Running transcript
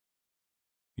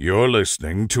You're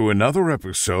listening to another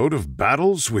episode of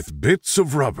Battles with Bits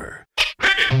of Rubber.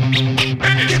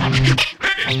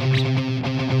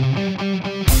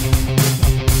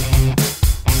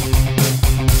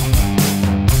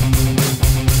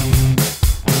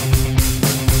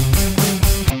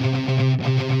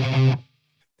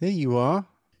 There you are.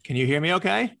 Can you hear me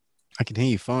okay? I can hear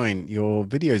you fine. Your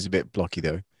video's a bit blocky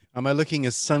though. Am I looking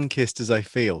as sun-kissed as I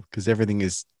feel? Because everything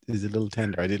is a little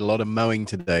tender. I did a lot of mowing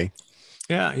today.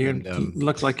 Yeah, you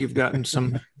look like you've gotten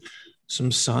some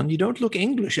sun. You don't look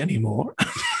English anymore.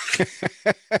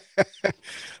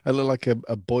 I look like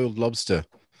a boiled lobster,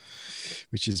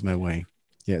 which is my way.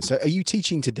 Yeah. So are you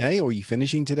teaching today or are you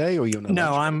finishing today or you're not?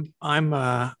 No, I'm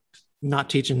not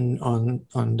teaching on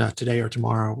today or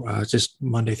tomorrow. It's just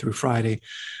Monday through Friday.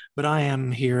 But I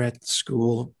am here at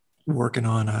school working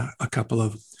on a couple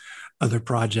of other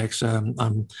projects.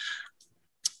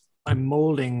 I'm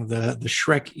molding the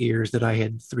Shrek ears that I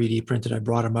had 3D printed. I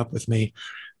brought them up with me.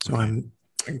 So I'm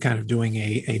kind of doing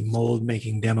a mold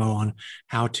making demo on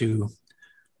how to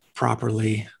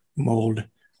properly mold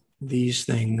these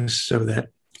things so that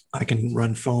I can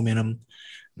run foam in them.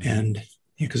 And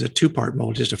because a two-part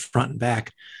mold, just a front and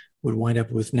back, would wind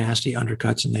up with nasty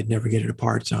undercuts and they'd never get it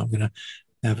apart. So I'm going to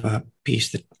have a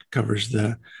piece that covers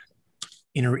the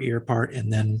inner ear part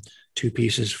and then two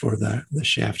pieces for the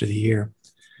shaft of the ear.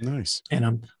 Nice.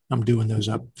 And I'm doing those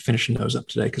up, finishing those up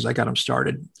today because I got them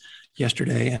started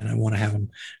yesterday and I want to have them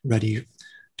ready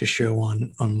to show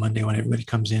on Monday when everybody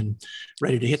comes in,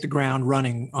 ready to hit the ground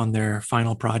running on their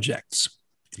final projects.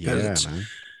 Yeah, man.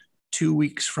 2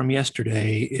 weeks from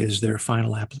yesterday is their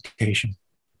final application.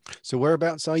 So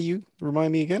whereabouts are you?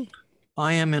 Remind me again.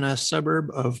 I am in a suburb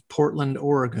of Portland,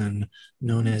 Oregon,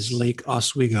 known as Lake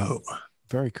Oswego.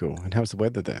 Very cool. And how's the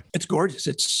weather there? It's gorgeous.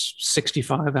 It's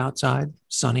 65 outside,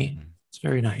 sunny. It's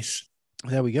very nice.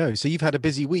 There we go. So you've had a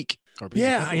busy week.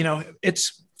 Yeah,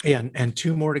 and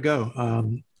two more to go.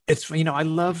 I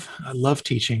love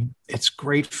teaching. It's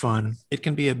great fun. It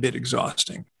can be a bit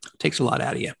exhausting. It takes a lot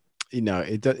out of you.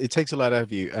 It takes a lot out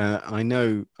of you. I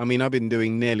know. I mean, I've been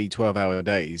doing nearly 12-hour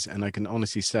days, and I can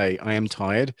honestly say I am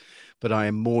tired, but I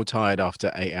am more tired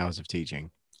after 8 hours of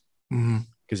teaching.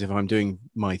 Because if I'm doing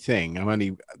my thing,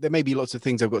 there may be lots of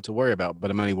things I've got to worry about, but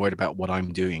I'm only worried about what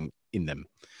I'm doing in them.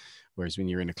 Whereas when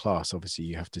you're in a class, obviously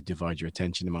you have to divide your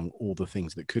attention among all the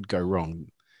things that could go wrong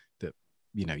that,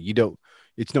 you don't,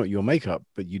 it's not your makeup,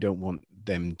 but you don't want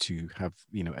them to have,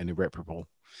 an irreparable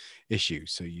issue.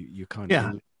 So you kind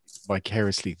of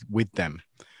vicariously with them.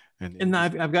 And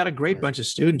I've got a great bunch of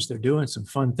students. They're doing some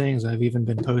fun things. I've even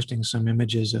been posting some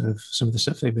images of some of the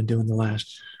stuff they've been doing the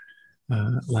last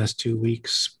 2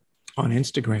 weeks on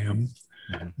Instagram.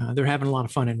 They're having a lot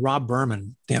of fun. And Rob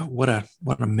Berman, what a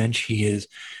mensch he is.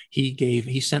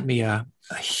 He sent me a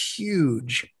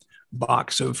huge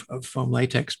box of foam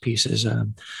latex pieces,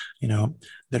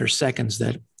 that are seconds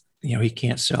that, he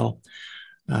can't sell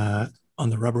on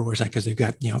the rubberware side because they've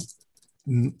got,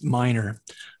 minor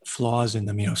flaws in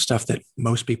them, stuff that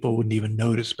most people wouldn't even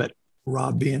notice. But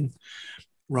Rob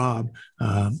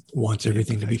wants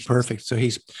everything to be perfect. So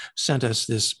he's sent us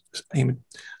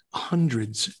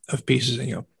hundreds of pieces,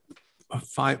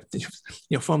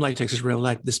 foam latex is real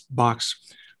light. This box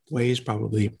weighs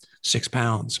probably 6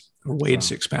 pounds or weighed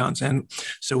 6 pounds. And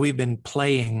so we've been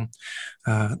playing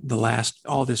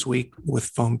all this week with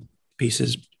foam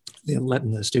pieces,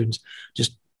 letting the students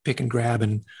just pick and grab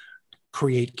and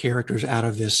create characters out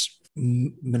of this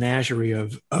menagerie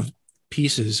of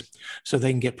pieces so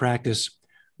they can get practice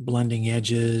blending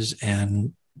edges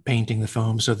and painting the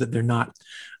foam so that they're not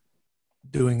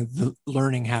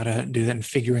learning how to do that and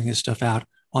figuring this stuff out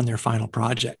on their final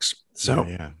projects. So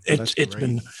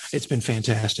it's been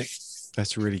fantastic.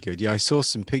 That's really good. Yeah, I saw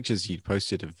some pictures you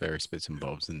posted of various bits and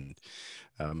bobs, and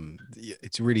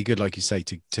it's really good, like you say,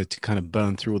 to kind of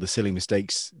burn through all the silly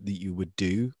mistakes that you would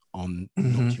do on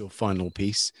not your final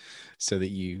piece, so that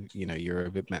you're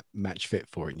a bit match fit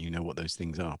for it, and you know what those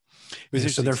things are.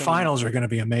 So their finals are going to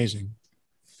be amazing.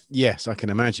 Yes, I can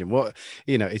imagine. Well,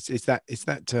 it's that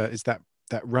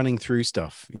running through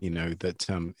stuff,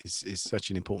 that is such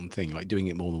an important thing, like doing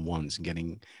it more than once and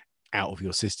getting out of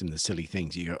your system the silly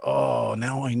things. You go, oh,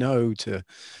 now I know to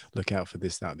look out for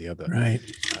this, that, the other. Right.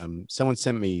 Someone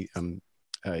sent me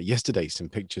yesterday some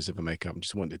pictures of a makeup and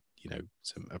just wanted,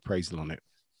 some appraisal on it.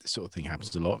 This sort of thing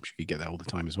happens a lot. I'm sure you get that all the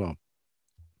time as well.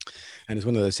 And it's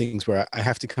one of those things where I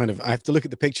have to look at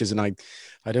the pictures, and I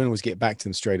don't always get back to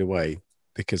them straight away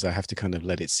because I have to kind of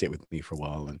let it sit with me for a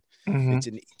while. And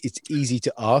it's easy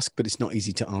to ask, but it's not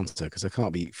easy to answer because I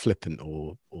can't be flippant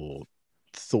or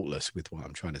thoughtless with what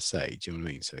I'm trying to say. Do you know what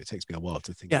I mean? So it takes me a while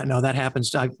to think. Yeah, no, that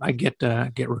happens. I get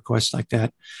requests like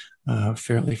that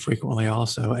fairly frequently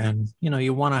also. And,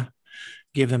 you want to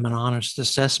give them an honest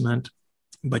assessment,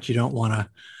 but you don't want to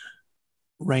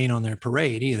rain on their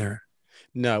parade either.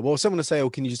 No, well, someone will say, "Oh,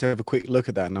 can you just have a quick look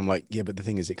at that?" And I'm like, "Yeah, but the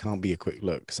thing is, it can't be a quick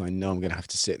look because I know I'm going to have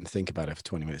to sit and think about it for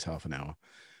 20 minutes, half an hour,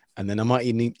 and then I might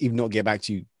even not get back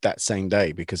to you that same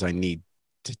day because I need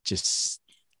to just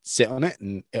sit on it,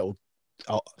 and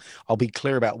I'll be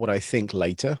clear about what I think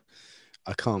later.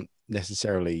 I can't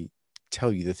necessarily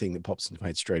tell you the thing that pops into my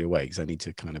head straight away because I need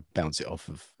to kind of bounce it off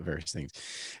of various things.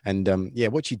 And yeah,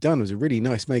 what she'd done was a really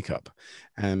nice makeup.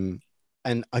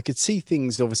 And I could see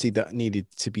things obviously that needed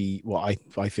to be, well,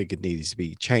 I figured needed to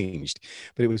be changed,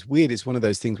 but it was weird. It's one of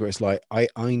those things where it's like,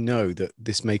 I know that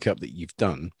this makeup that you've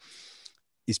done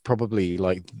is probably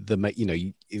like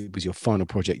it was your final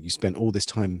project. You spent all this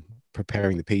time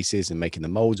preparing the pieces and making the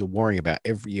molds or worrying about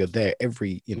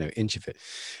every inch of it.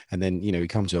 And then, you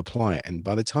come to apply it. And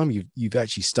by the time you've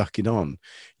actually stuck it on,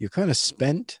 you're kind of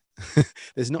spent.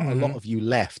 There's not a lot of you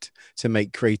left to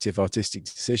make creative artistic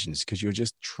decisions because you're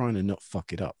just trying to not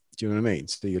fuck it up. Do you know what I mean?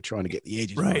 So you're trying to get the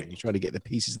edges right. You're trying to get the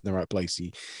pieces in the right place.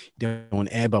 You don't want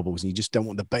air bubbles and you just don't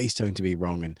want the bass tone to be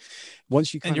wrong. And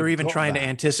once you're even trying to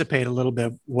anticipate a little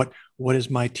bit, what is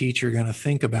my teacher going to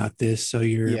think about this? So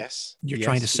you're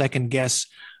trying to second guess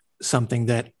something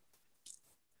that,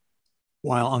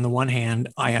 while on the one hand,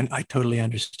 I totally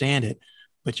understand it,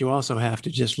 but you also have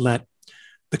to just let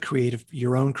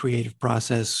your own creative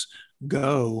process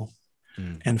go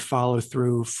and follow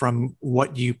through from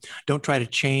what you don't try to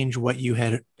change what you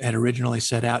had originally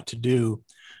set out to do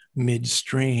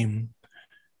midstream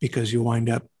because you wind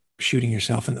up shooting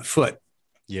yourself in the foot.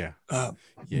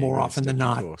 More often than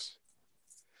not.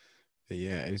 But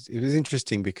yeah, it was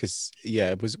interesting because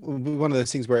it was one of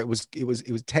those things where it was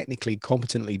technically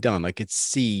competently done. I could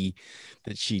see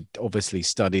that she obviously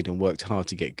studied and worked hard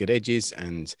to get good edges,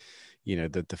 and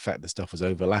the fact that stuff was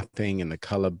overlapping and the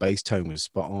color base tone was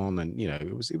spot on, and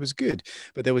it was good,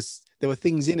 but there were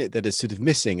things in it that are sort of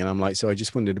missing. And I'm like, so I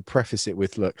just wanted to preface it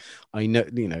with, look, I know,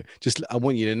 I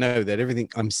want you to know that everything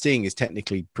I'm seeing is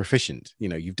technically proficient.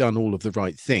 You've done all of the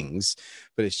right things,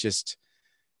 but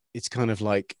it's kind of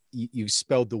like you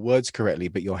spelled the words correctly,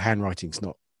 but your handwriting's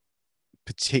not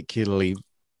particularly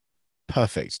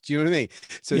perfect. Do you know what I mean?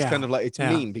 So it's kind of like, it's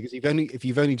mean because if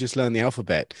you've only just learned the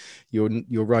alphabet, your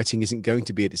writing isn't going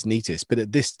to be at its neatest. But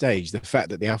at this stage, the fact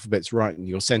that the alphabet's right and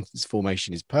your sentence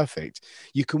formation is perfect,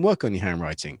 you can work on your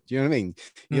handwriting. Do you know what I mean?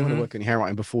 You don't want to work on your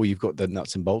handwriting before you've got the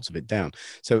nuts and bolts of it down.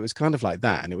 So it was kind of like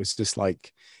that, and it was just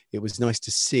like, it was nice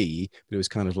to see, but it was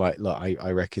kind of like, look,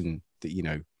 I reckon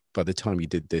that by the time you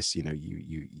did this,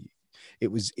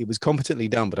 it was competently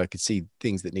done, but I could see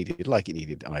things that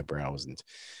needed eyebrows and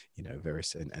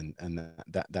various and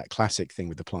that classic thing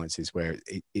with appliances where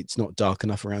it's not dark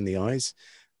enough around the eyes.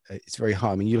 It's very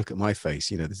hard. I mean, you look at my face,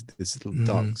 there's little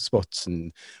dark spots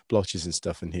and blotches and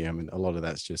stuff in here. I mean, a lot of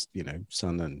that's just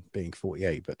sun and being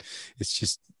 48, but it's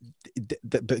just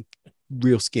but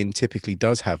real skin typically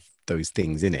does have those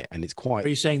things in it, and it's quite. Are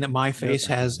you saying that my face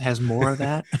has more of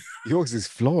that? Yours is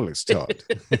flawless, Todd.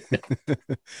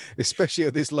 Especially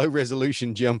at this low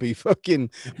resolution, jumpy,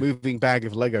 fucking moving bag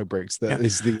of Lego bricks. That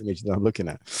is the image that I'm looking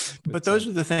at. But those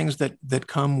are the things that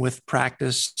come with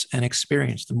practice and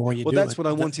experience. The more you do that's it, what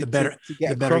I wanted the better, to get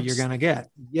the better you're going to get.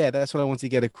 Yeah, that's what I want to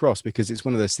get across, because it's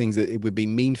one of those things that it would be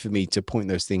mean for me to point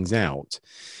those things out,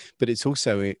 but it's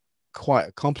also quite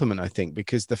a compliment, I think,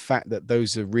 because the fact that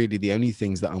those are really the only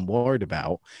things that I'm worried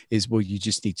about is, well, you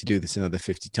just need to do this another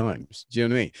 50 times. Do you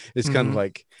know what I mean? It's kind of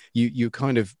like you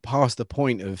kind of pass the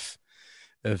point of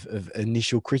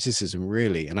initial criticism,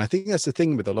 really. And I think that's the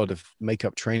thing with a lot of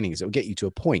makeup training, is it'll get you to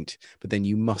a point, but then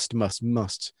you must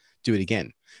do it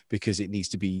again, because it needs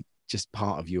to be just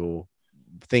part of your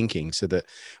thinking, so that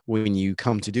when you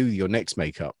come to do your next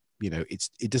makeup,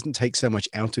 it doesn't take so much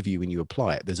out of you when you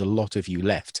apply it. There's a lot of you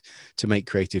left to make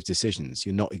creative decisions.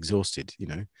 You're not exhausted,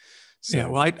 So. Yeah,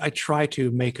 well, I try to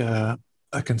make a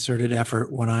concerted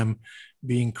effort when I'm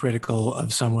being critical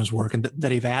of someone's work and that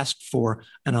they've asked for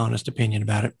an honest opinion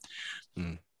about it,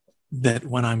 that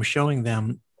when I'm showing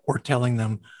them or telling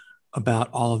them about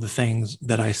all of the things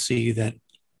that I see that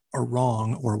are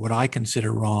wrong or what I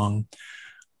consider wrong,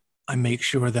 I make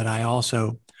sure that I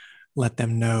also let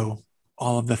them know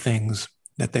all of the things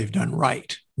that they've done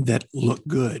right that look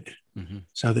good,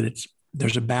 so that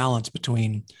there's a balance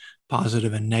between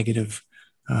positive and negative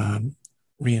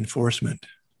reinforcement,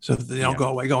 so that they don't go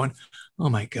away going, "Oh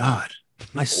my God,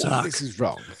 I suck. This is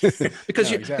wrong."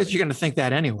 because you're going to think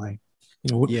that anyway.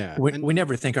 We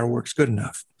never think our work's good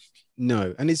enough.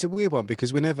 No, and it's a weird one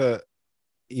because whenever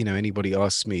anybody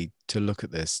asks me to look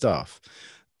at their stuff,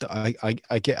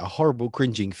 I get a horrible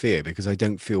cringing fear because I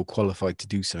don't feel qualified to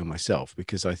do so myself,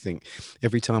 because I think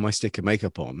every time I stick a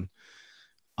makeup on,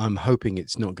 I'm hoping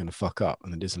it's not going to fuck up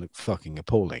and it doesn't look fucking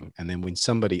appalling. And then when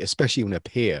somebody, especially when a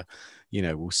peer,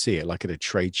 will see it, like at a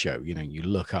trade show, you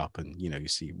look up and, you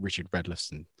see Richard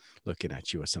Redlefson looking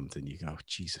at you or something, you go, oh,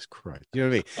 Jesus Christ. You know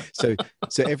what I mean?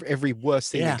 So every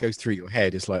worst thing that goes through your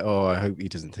head is like, oh, I hope he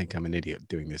doesn't think I'm an idiot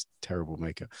doing this terrible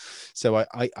makeup. So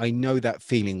I know that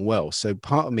feeling well. So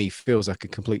part of me feels like a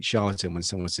complete charlatan when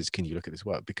someone says, can you look at this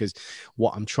work? Because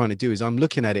what I'm trying to do is I'm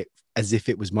looking at it as if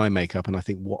it was my makeup, and I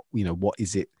think, what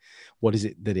is it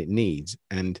that it needs?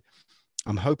 And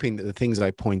I'm hoping that the things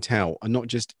I point out are not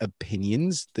just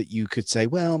opinions that you could say,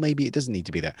 well, maybe it doesn't need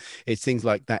to be that. It's things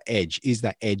like that edge. Is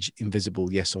that edge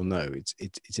invisible? Yes or no?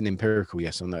 It's an empirical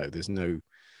yes or no. There's no, do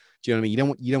you know what I mean?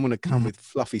 You don't want to come with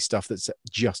fluffy stuff that's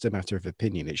just a matter of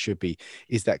opinion. It should be,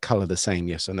 is that color the same?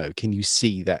 Yes or no? Can you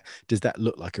see that? Does that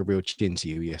look like a real chin to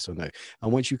you? Yes or no?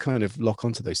 And once you kind of lock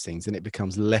onto those things, then it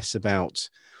becomes less about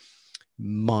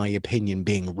my opinion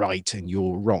being right and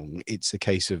you're wrong. It's a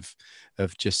case of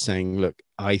just saying, look,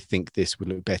 I think this would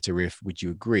look better if, would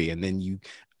you agree? And then you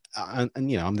and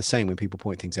I'm the same when people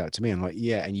point things out to me. I'm like,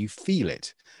 yeah, and you feel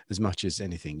it as much as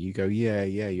anything. You go, yeah,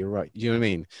 you're right. You know what I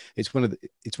mean? It's one of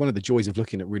the joys of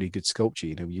looking at really good sculpture.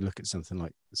 You look at something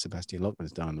like Sebastian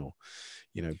Lockman's done, or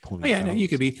you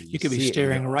could be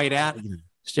staring right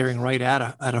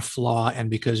at a flaw, and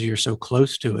because you're so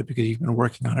close to it, because you've been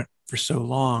working on it for so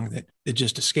long, that it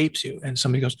just escapes you. And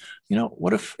somebody goes,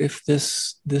 what if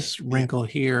this wrinkle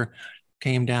here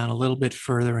came down a little bit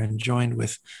further and joined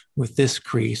with this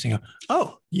crease? And you go,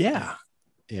 oh yeah.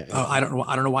 Oh, I don't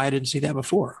know why I didn't see that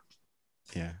before.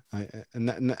 Yeah, and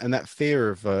that fear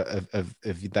of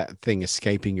that thing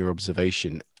escaping your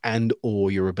observation and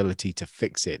or your ability to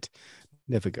fix it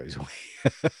never goes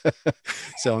away.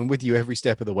 So I'm with you every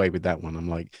step of the way with that one. I'm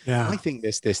like, I think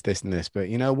this, and this, but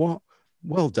you know what?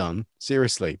 Well done,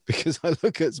 seriously, because I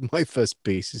look at my first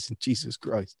pieces and Jesus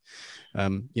Christ,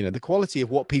 the quality of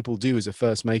what people do as a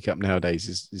first makeup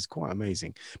nowadays is quite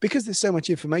amazing, because there's so much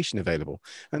information available.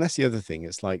 And that's the other thing.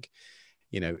 It's like,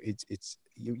 it's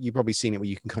you've probably seen it where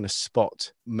you can kind of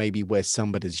spot maybe where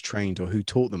somebody's trained or who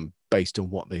taught them based on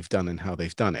what they've done and how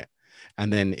they've done it.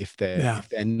 And then if their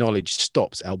knowledge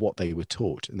stops at what they were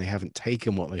taught and they haven't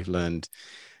taken what they've learned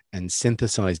and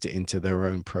synthesized it into their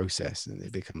own process, and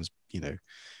it becomes,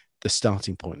 the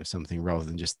starting point of something rather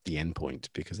than just the end point,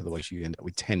 because otherwise you end up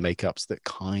with 10 makeups that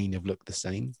kind of look the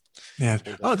same. Yeah.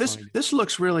 Oh, this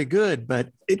looks really good, but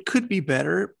it could be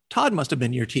better. Todd must have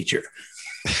been your teacher.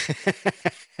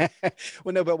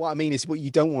 Well, no, but what I mean is, what you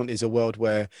don't want is a world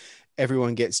where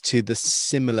everyone gets to the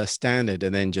similar standard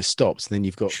and then just stops. And then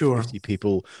you've got 50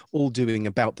 people all doing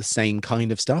about the same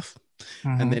kind of stuff.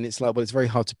 Mm-hmm. And then it's like, well, it's very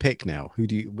hard to pick now.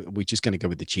 We're just going to go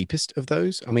with the cheapest of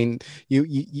those. I mean, you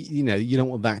don't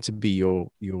want that to be your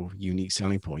unique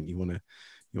selling point. You want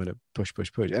to push.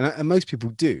 And most people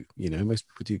do, most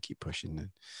people do keep pushing. And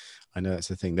I know that's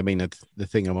the thing. I mean, the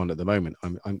thing I'm on at the moment,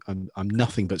 I'm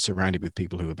nothing but surrounded with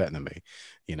people who are better than me,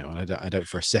 and I don't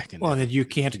for a second. Well, you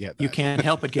can't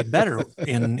help but get better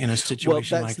in a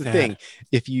situation like that. Well, that's the thing.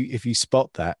 If you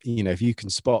spot that, if you can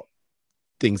spot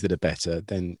things that are better,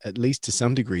 then at least to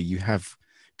some degree you have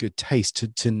good taste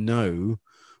to know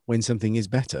when something is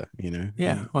better.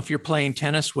 Yeah. Well, if you're playing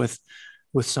tennis with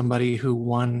somebody who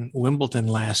won Wimbledon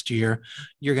last year,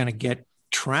 you're going to get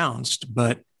trounced,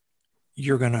 but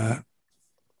you're going to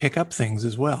pick up things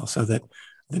as well, so that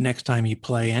the next time you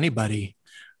play anybody,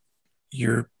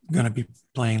 you're going to be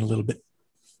playing a little bit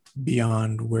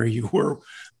beyond where you were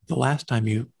the last time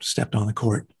you stepped on the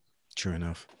court. True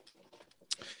enough.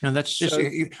 And that's just,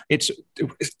 it's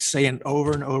saying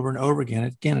over and over and over again.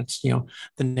 Again, it's,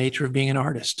 the nature of being an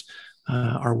artist.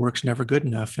 Our work's never good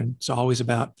enough. And it's always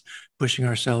about pushing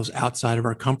ourselves outside of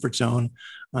our comfort zone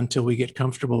until we get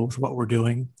comfortable with what we're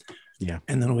doing. Yeah.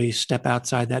 And then we step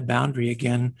outside that boundary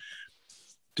again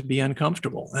to be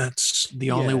uncomfortable. That's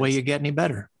the only way you get any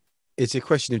better. It's a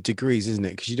question of degrees, isn't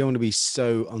it? Because you don't want to be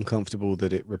so uncomfortable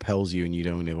that it repels you and you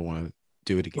don't ever want to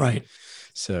do it again. Right.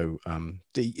 So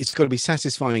it's got to be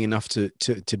satisfying enough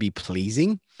to be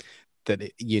pleasing,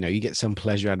 that you get some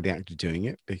pleasure out of the act of doing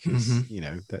it, because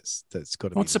that's got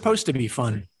to. Well, it's supposed to be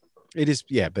fun. It is,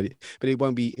 yeah, but it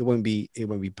won't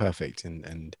be perfect,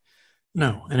 and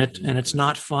no, and it's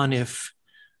not fun if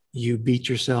you beat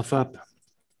yourself up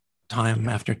time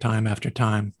after time after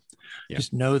time. Yeah.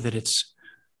 Just know that it's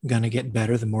going to get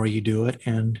better the more you do it,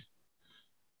 and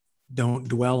don't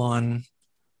dwell on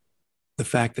the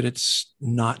fact that it's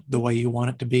not the way you want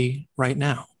it to be right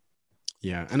now.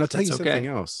 Yeah. And I'll tell you something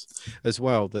else as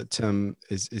well, that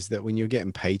is that when you're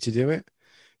getting paid to do it,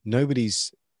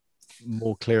 nobody's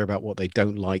more clear about what they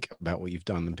don't like about what you've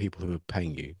done than people who are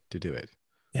paying you to do it.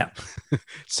 Yeah.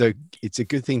 So it's a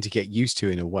good thing to get used to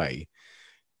in a way,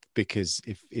 because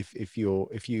if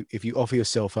you offer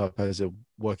yourself up as a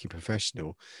working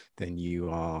professional, then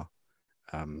you are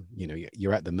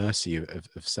you're at the mercy of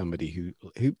somebody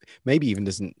who maybe even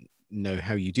doesn't know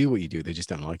how you do what you do. They just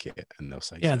don't like it, and they'll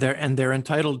say they're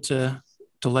entitled to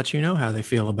let you know how they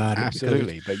feel about it.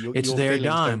 Absolutely, but your feelings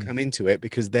don't come into it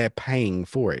because they're paying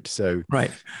for it. So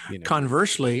right.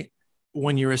 Conversely,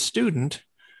 when you're a student,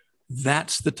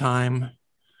 that's the time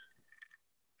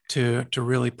to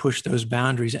really push those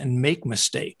boundaries and make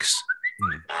mistakes.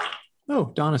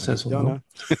 Oh, Donna says hello.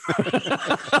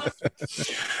 Donna.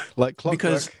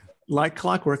 Like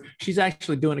clockwork. She's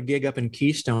actually doing a gig up in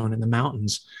Keystone in the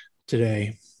mountains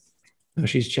today.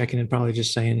 She's checking in, probably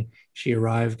just saying she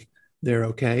arrived there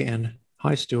okay. And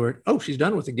hi, Stuart. Oh, she's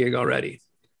done with the gig already.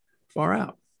 Far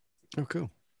out. Oh, cool.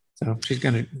 So she's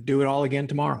going to do it all again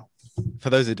tomorrow. For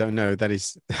those that don't know, that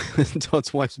is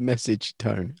Todd's wife's message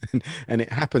tone, and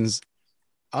it happens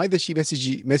either she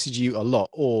messages you a lot,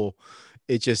 or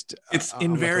it's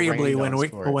invariably when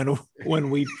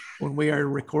we are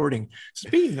recording.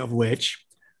 Speaking of which,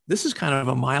 this is kind of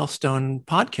a milestone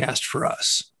podcast for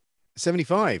us.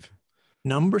 75.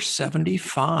 Number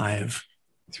 75.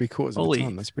 3/4 of a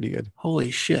ton. That's pretty good. Holy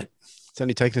shit. It's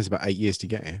only taken us about 8 years to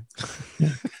get here.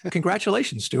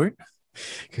 Congratulations, Stuart.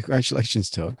 Congratulations,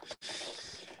 Todd.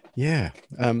 Yeah.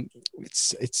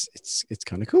 It's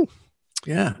kind of cool.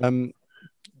 Yeah.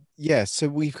 Yeah, so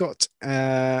we've got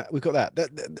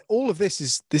that. All of this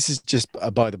is just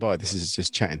by the by. This is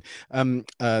just chatting.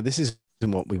 This is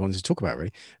what we wanted to talk about,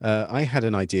 really. I had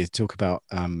an idea to talk about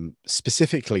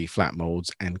specifically flat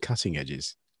molds and cutting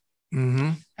edges.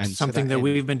 Mm-hmm. And something that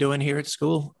we've been doing here at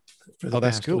school for the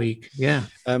past week. Yeah.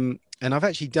 And I've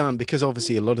actually done, because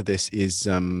obviously a lot of this is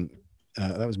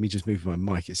that was me just moving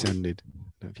my mic. It sounded. I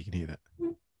don't know if you can hear that.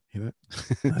 Hear that?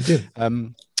 I did.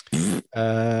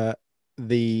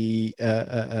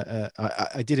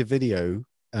 I did a video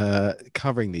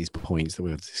covering these points that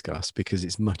we'll discuss, because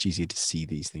it's much easier to see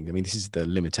these things. I mean, this is the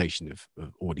limitation of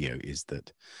audio, is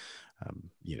that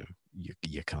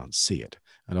you can't see it,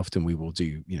 and often we will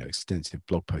do extensive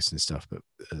blog posts and stuff, but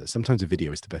sometimes a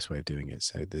video is the best way of doing it.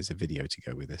 So there's a video to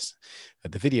go with this.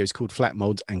 The video is called Flat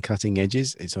Molds and Cutting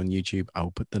Edges. It's on YouTube.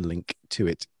 I'll put the link to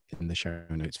it in the show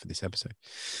notes for this episode.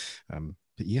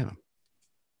 But yeah,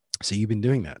 so you've been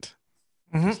doing that.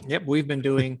 Mm-hmm. Yep, we've been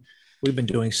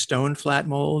doing stone flat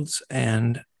molds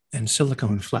and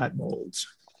silicone flat molds.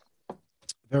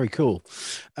 Very cool.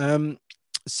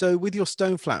 So with your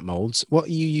stone flat molds, what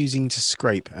are you using to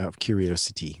scrape, out of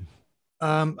curiosity?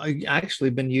 I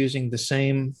actually been using the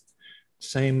same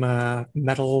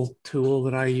metal tool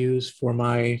that I use for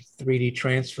my 3D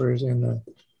transfers and the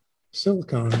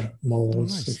silicone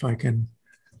molds. Nice. If I can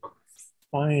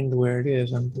find where it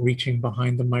is, I'm reaching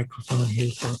behind the microphone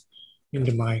here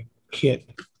into my kit.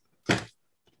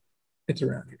 It's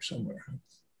around here somewhere.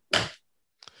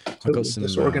 I got some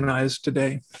disorganized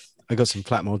today. I got some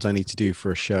flat molds I need to do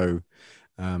for a show.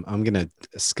 I'm going to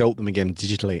sculpt them again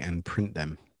digitally and print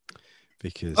them,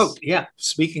 because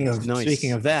speaking of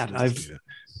that,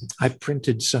 I've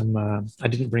printed some. I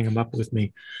didn't bring them up with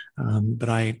me, but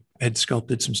I had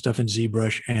sculpted some stuff in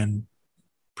ZBrush and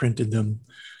printed them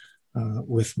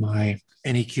with my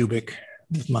Anycubic,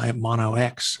 with my Mono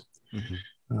X.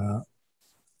 Mm-hmm.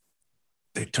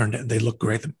 They look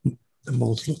great. The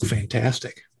molds look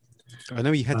fantastic. I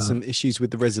know you had some issues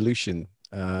with the resolution.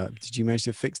 Did you manage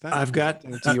to fix that? I've got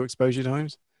to your exposure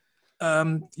times.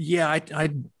 I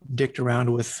dicked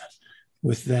around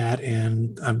with that,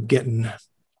 and I'm getting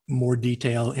more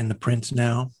detail in the prints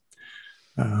now.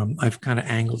 I've kind of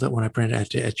angled it when I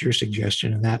printed at your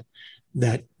suggestion, and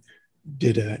that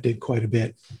did quite a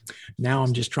bit. Now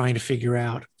I'm just trying to figure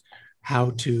out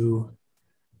how to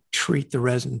treat the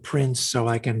resin prints so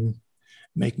I can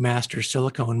make master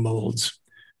silicone molds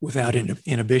without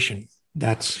inhibition.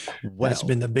 That's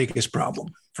been the biggest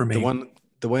problem for me.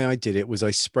 The way I did it was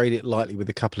I sprayed it lightly with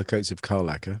a couple of coats of clear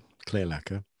lacquer.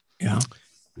 Yeah.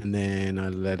 And then I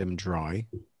let them dry.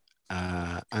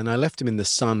 And I left them in the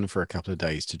sun for a couple of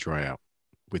days to dry out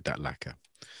with that lacquer.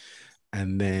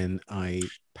 And then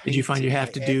did you find you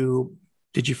had to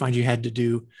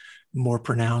do more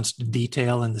pronounced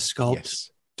detail in the sculpts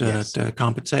to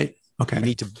compensate? Okay.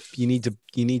 You need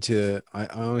to, I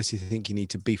honestly think you need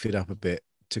to beef it up a bit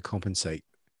to compensate.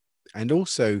 And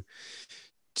also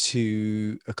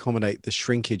to accommodate the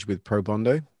shrinkage with Pro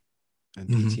Bondo and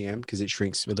PTM, because it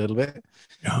shrinks a little bit.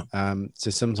 Yeah.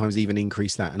 So sometimes even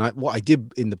increase that. And what I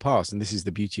did in the past, and this is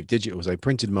the beauty of digital, is I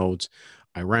printed molds,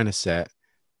 I ran a set.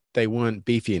 They weren't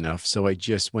beefy enough, so I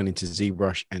just went into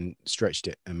ZBrush and stretched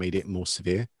it and made it more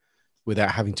severe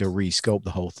without having to re-sculpt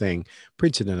the whole thing.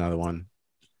 Printed another one,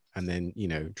 and then, you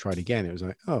know, tried again. It was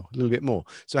like, oh, a little bit more.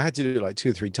 So I had to do it like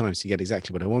 2 or 3 times to get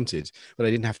exactly what I wanted, but I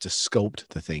didn't have to sculpt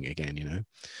the thing again, you know.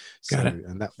 So,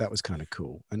 and that was kind of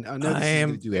cool. And I know this isn't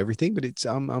going to do everything, but it's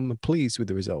I'm pleased with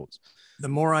the results. The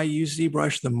more I use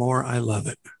ZBrush, the more I love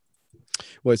it.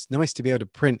 Well, it's nice to be able to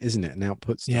print, isn't it, and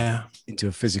output stuff into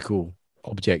a physical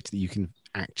object that you can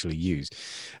actually use.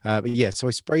 But yeah, so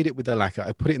I sprayed it with the lacquer.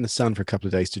 I put it in the sun for a couple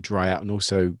of days to dry out and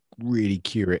also really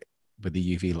cure it with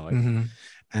the UV light.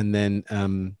 And then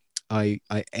I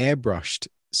airbrushed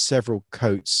several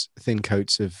thin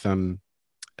coats of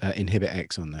Inhibit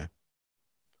X on there.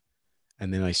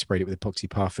 And then I sprayed it with epoxy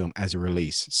par film as a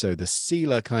release. So the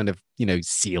sealer kind of, you know,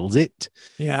 seals it.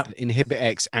 Yeah. Inhibit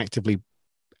X actively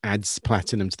adds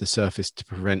platinum to the surface to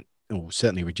prevent, or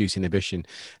certainly reduce, inhibition.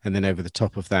 And then over the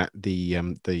top of that, the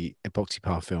epoxy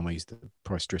par film, I used the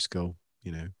Price Driscoll,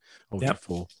 you know, Ultra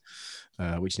 4,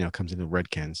 which now comes in the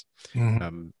red cans.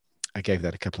 I gave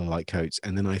that a couple of light coats,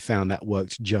 and then I found that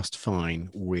worked just fine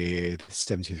with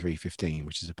 7315,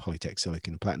 which is a Polytech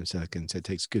silicon, platinum silicon. So it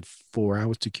takes a good 4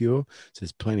 hours to cure. So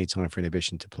there's plenty of time for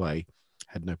inhibition to play.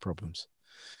 Had no problems.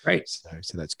 Right.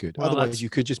 So that's good. Well, otherwise, you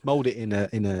could just mold it in a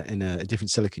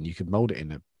different silicon. You could mold it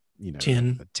in a, you know,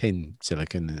 a tin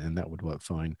silicon, and that would work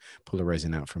fine. Pull the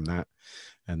resin out from that,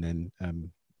 and then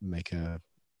make a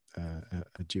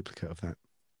duplicate of that.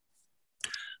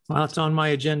 Well, it's on my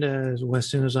agenda as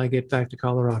soon as I get back to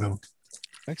Colorado.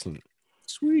 Excellent.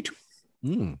 Sweet.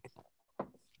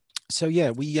 So yeah,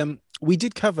 we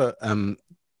did cover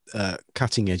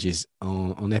cutting edges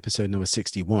on episode number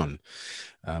 61,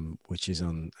 which is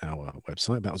on our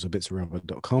website,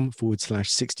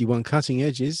 battleswithbitsofrubber.com/61 cutting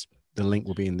edges. The link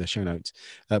will be in the show notes.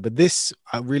 But this,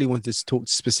 I really wanted to talk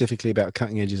specifically about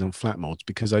cutting edges on flat molds,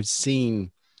 because I've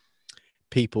seen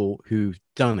people who've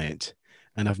done it,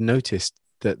 and I've noticed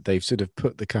that they've sort of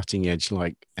put the cutting edge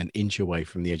like an inch away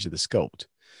from the edge of the sculpt.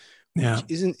 Yeah.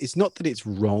 It's not that it's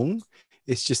wrong.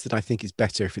 It's just that I think it's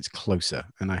better if it's closer.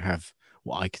 And I have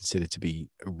what I consider to be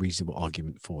a reasonable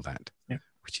argument for that,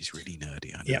 which is really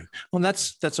nerdy. I know. Yeah. Well,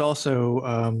 that's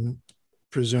also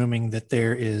presuming that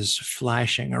there is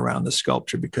flashing around the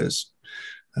sculpture, because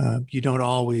you don't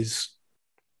always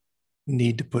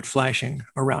need to put flashing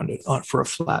around it for a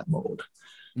flat mold.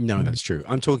 No, that's true.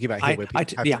 I'm talking about here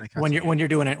when you're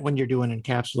doing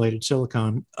encapsulated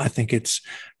silicone, I think it's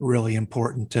really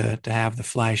important to have the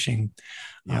flashing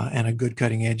and a good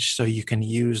cutting edge, so you can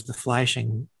use the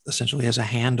flashing essentially as a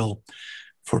handle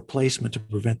for placement to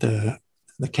prevent the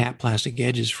cap plastic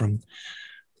edges from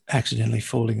accidentally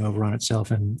folding over on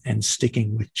itself and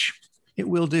sticking, which it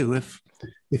will do if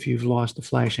you've lost the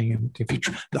flashing. And if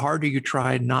the harder you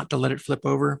try not to let it flip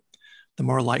over, the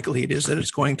more likely it is that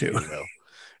it's going to.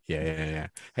 Yeah.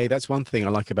 Hey, that's one thing I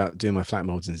like about doing my flat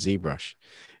molds in ZBrush,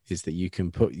 is that you can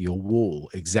put your wall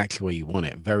exactly where you want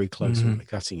it, very close on the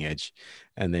cutting edge,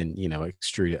 and then, you know,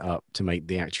 extrude it up to make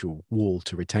the actual wall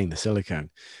to retain the silicone.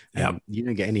 You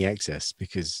don't get any excess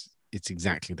because it's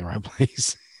exactly the right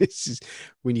place. It's just,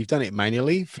 when you've done it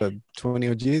manually for 20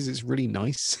 odd years, it's really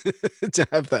nice to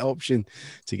have that option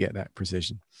to get that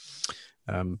precision.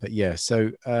 But yeah,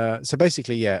 so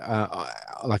basically,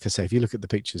 like I say, if you look at the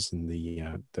pictures and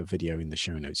the video in the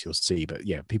show notes, you'll see. But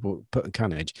yeah, people put a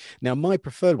cutting edge. Now, my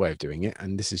preferred way of doing it,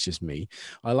 and this is just me,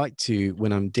 I like to,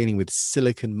 when I'm dealing with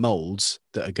silicon molds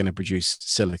that are going to produce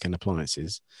silicon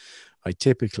appliances, I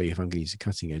typically, if I'm going to use a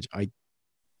cutting edge, I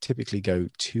typically go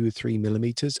 2 or 3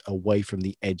 millimeters away from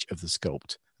the edge of the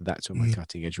sculpt. That's where my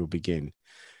cutting edge will begin.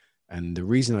 And the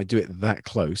reason I do it that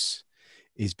close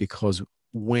is because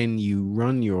when you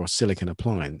run your silicon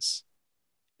appliance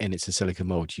and it's a silicon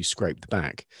mold, you scrape the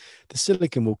back, the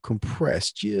silicon will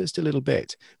compress just a little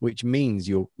bit, which means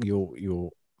your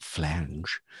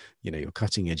flange, you know, your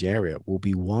cutting edge area will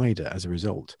be wider as a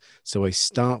result. So I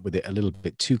start with it a little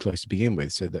bit too close to begin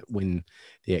with, so that when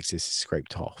the excess is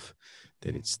scraped off,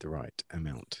 then it's the right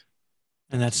amount.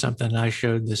 And that's something I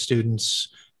showed the students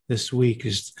this week,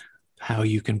 is how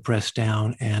you can press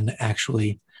down and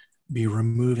actually be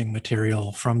removing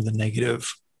material from the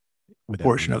negative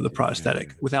portion of the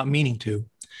prosthetic without meaning to.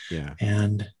 Yeah.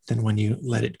 And then when you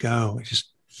let it go, it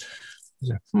just,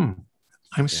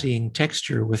 I'm seeing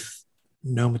texture with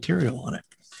no material on it.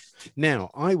 Now,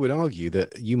 I would argue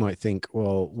that you might think,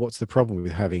 well, what's the problem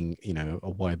with having, a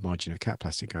wide margin of cap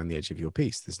plastic around the edge of your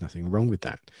piece? There's nothing wrong with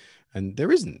that. And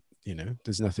there isn't,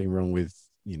 there's nothing wrong with,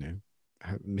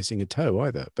 missing a toe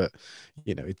either, but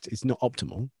it's not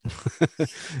optimal.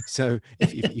 So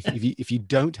if you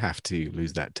don't have to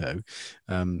lose that toe,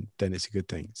 then it's a good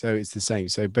thing. So it's the same.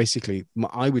 So basically,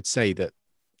 I would say that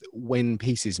when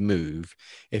pieces move,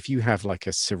 if you have like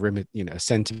a a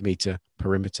centimeter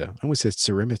perimeter, I almost said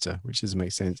perimeter, which doesn't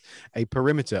make sense, a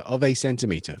perimeter of a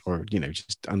centimeter, or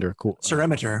just under a quarter.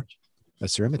 Perimeter. A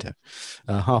perimeter,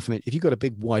 half an inch. If you've got a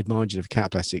big wide margin of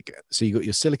cap plastic, so you've got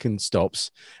your silicone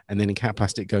stops, and then cap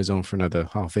plastic goes on for another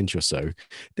half inch or so,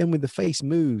 then when the face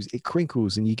moves, it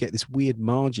crinkles, and you get this weird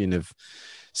margin of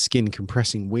skin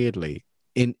compressing weirdly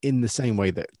in the same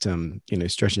way that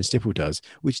stretch and stipple does,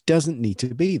 which doesn't need to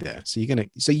be there. So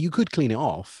you could clean it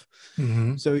off.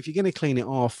 Mm-hmm. So if you're going to clean it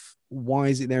off, why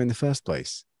is it there in the first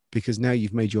place? Because now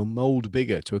you've made your mold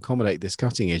bigger to accommodate this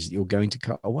cutting edge that you're going to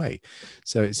cut away.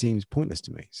 So it seems pointless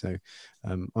to me. So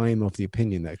I am of the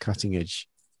opinion that a cutting edge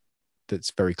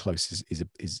that's very close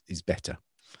is better.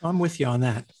 I'm with you on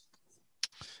that.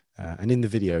 And in the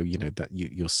video, that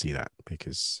you'll see that,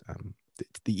 because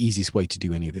the easiest way to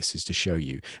do any of this is to show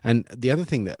you. And the other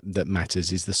thing that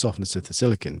matters is the softness of the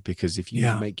silicone, because if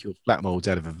you make your flat molds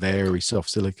out of a very soft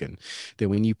silicone,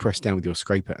 then when you press down with your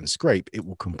scraper and scrape, it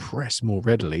will compress more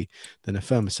readily than a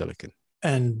firmer silicone.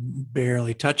 And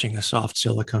barely touching a soft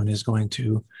silicone is going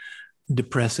to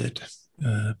depress it.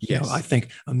 Yes. I think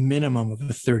a minimum of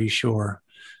a 30 shore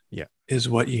is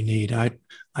what you need.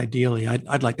 Ideally,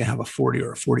 I'd like to have a 40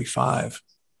 or a 45.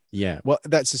 Yeah, well,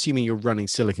 that's assuming you're running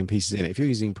silicone pieces in it. If you're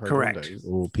using Pro Bondo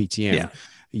or PTM,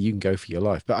 you can go for your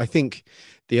life. But I think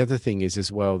the other thing is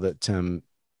as well that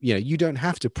you don't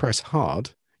have to press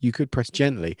hard. You could press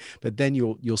gently, but then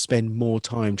you'll spend more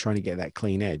time trying to get that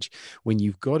clean edge. When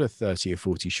you've got a 30 or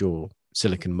 40 shore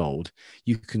silicone mold,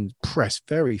 you can press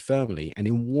very firmly and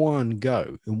in one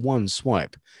go, in one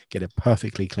swipe, get a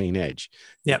perfectly clean edge.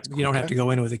 Yeah, you don't have to go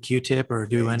in with a Q-tip or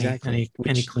do any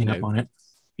cleanup on it.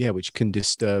 Yeah, which can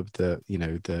disturb and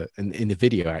in the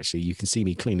video, actually, you can see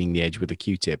me cleaning the edge with a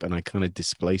Q-tip, and I kind of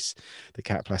displace the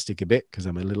cap plastic a bit because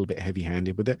I'm a little bit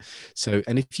heavy-handed with it. So,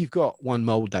 and if you've got one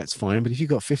mold, that's fine. But if you've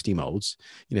got 50 molds,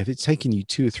 if it's taking you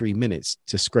 2 or 3 minutes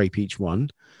to scrape each one,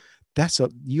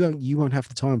 you won't have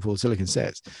the time for the silicone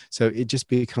sets. So it just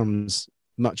becomes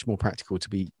much more practical to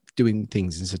be doing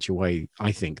things in such a way,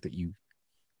 I think, that you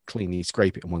cleanly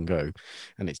scrape it in one go,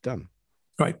 and it's done.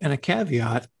 Right, and a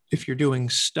caveat. If you're doing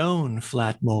stone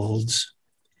flat molds,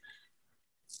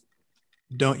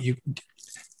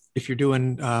 if you're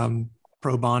doing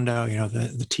Pro Bondo,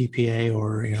 the TPA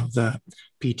or, the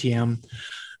PTM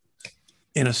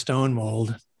in a stone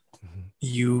mold,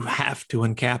 you have to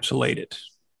encapsulate it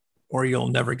or you'll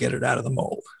never get it out of the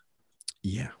mold.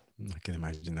 Yeah, I can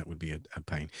imagine that would be a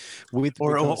pain. Or it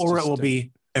will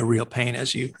be a real pain,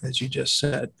 as you just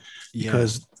said,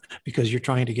 because you're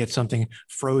trying to get something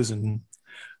frozen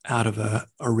out of a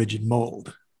rigid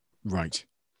mold. Right.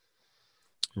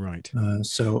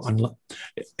 So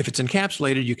if it's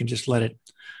encapsulated, you can just let it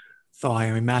thaw.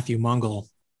 I mean, Matthew Mungle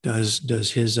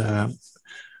does his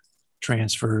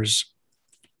transfers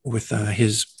with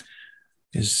his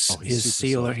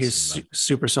sealer, his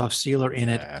super soft sealer in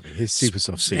it. His super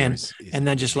soft sealer, and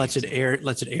then just lets it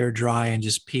air dry and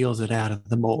just peels it out of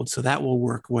the mold. So that will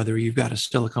work whether you've got a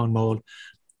silicone mold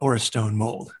or a stone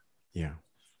mold. Yeah.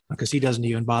 Because he doesn't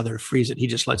even bother to freeze it. He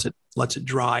just lets it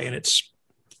dry, and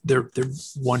they're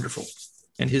wonderful.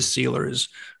 And his sealer is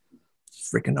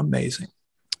freaking amazing.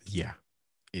 Yeah,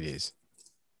 it is.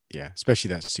 Yeah, especially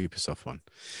that super soft one.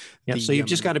 Yeah, so you've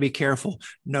just got to be careful.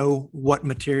 Know what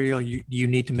material you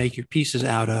need to make your pieces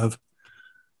out of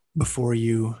before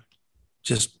you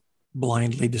just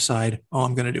blindly decide, oh,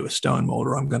 I'm going to do a stone mold,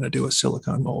 or I'm going to do a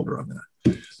silicone mold, or I'm going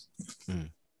to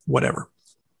whatever.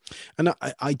 And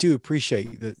I do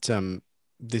appreciate that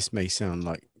this may sound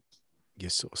like you're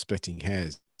sort of splitting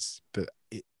hairs, but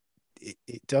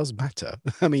it does matter.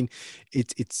 I mean,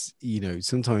 it's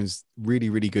sometimes really,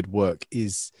 really good work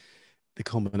is the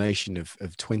combination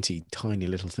of 20 tiny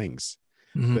little things.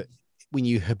 Mm-hmm. But when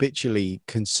you habitually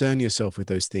concern yourself with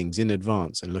those things in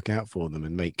advance and look out for them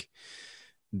and make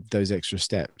those extra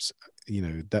steps,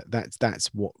 that's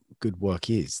what good work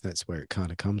is. That's where it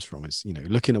kind of comes from, is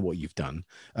looking at what you've done,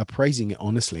 appraising it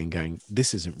honestly and going,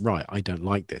 this isn't right, I don't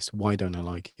like this, why don't I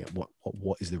like it,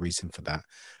 what is the reason for that,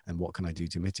 and what can I do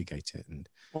to mitigate it? And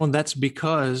that's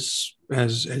because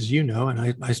as you know, and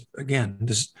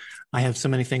I have so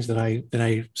many things that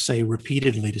I say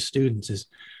repeatedly to students, is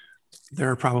there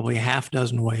are probably a half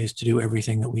dozen ways to do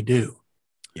everything that we do.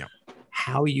 Yeah.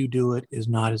 how you do it is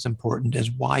not as important as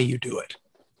why you do it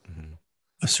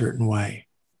a certain way.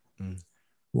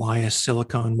 Why a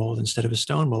silicone mold instead of a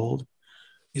stone mold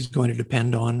is going to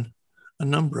depend on a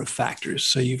number of factors.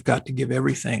 So you've got to give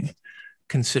everything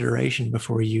consideration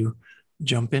before you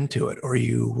jump into it, or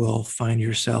you will find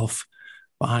yourself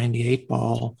behind the 8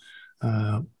 ball,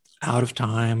 out of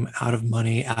time, out of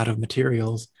money, out of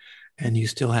materials, and you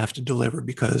still have to deliver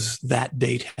because that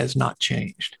date has not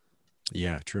changed.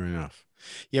 Yeah, true enough.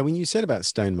 Yeah, when you said about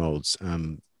stone molds,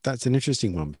 that's an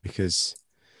interesting one, because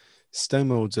stone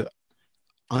molds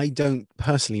I don't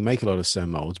personally make a lot of stone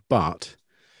molds, but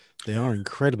they are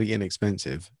incredibly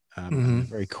inexpensive and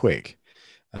very quick.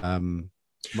 I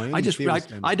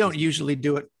don't usually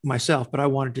do it myself, but I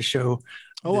wanted to show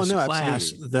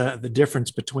class the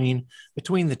difference between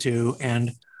the two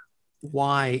and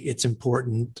why it's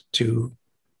important to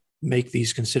make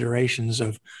these considerations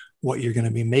of what you're going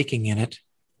to be making in it.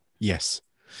 Yes.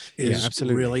 Is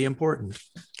absolutely really important.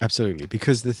 Absolutely.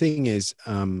 Because the thing is,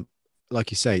 like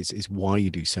you say, it's why you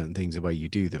do certain things the way you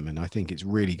do them. And I think it's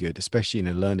really good, especially in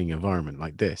a learning environment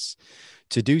like this,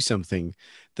 to do something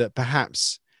that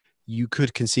perhaps you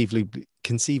could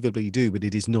conceivably do, but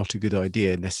it is not a good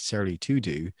idea necessarily to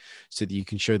do, so that you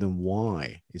can show them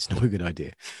why it's not a good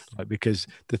idea. Like, because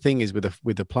the thing is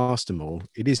with a plaster mold,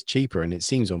 it is cheaper, and it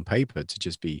seems on paper to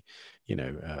just be,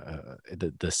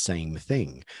 the same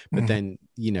thing. But then,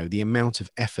 the amount of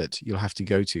effort you'll have to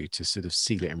go to sort of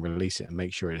seal it and release it and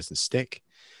make sure it doesn't stick.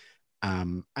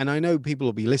 And I know people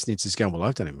will be listening to this going, well,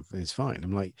 I've done it, it's fine.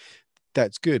 I'm like,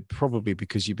 that's good, probably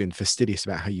because you've been fastidious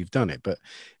about how you've done it. But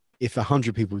if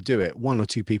 100 people do it, 1 or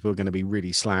 2 people are going to be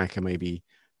really slack and maybe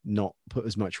not put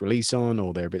as much release on,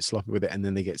 or they're a bit sloppy with it, and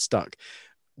then they get stuck.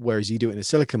 Whereas you do it in a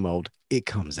silicone mold, it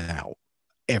comes out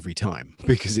every time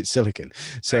because it's silicone.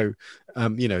 So,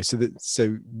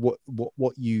 so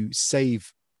what you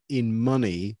save in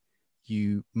money,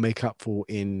 you make up for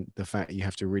in the fact that you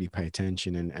have to really pay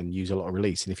attention and use a lot of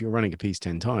release. And if you're running a piece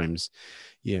 10 times,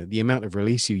 the amount of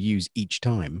release you use each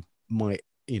time might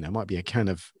be a can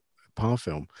of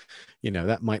parfum,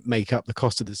 that might make up the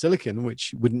cost of the silicone,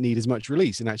 which wouldn't need as much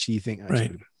release. And actually, you think actually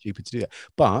it's cheaper to do that.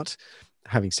 But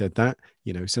having said that,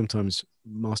 sometimes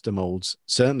master molds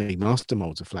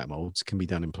of flat molds can be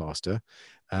done in plaster.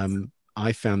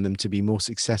 I found them to be more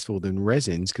successful than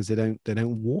resins because they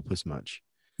don't warp as much.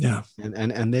 Yeah,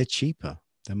 and they're cheaper.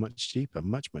 They're much cheaper,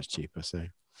 much cheaper. So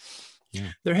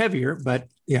yeah, they're heavier, but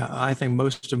yeah, I think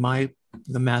most of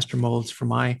the master molds for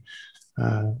my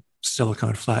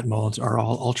silicone flat molds are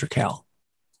all ultra cal.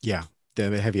 Yeah,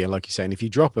 they're heavier, like you say. And if you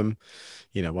drop them,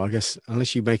 I guess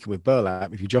unless you make it with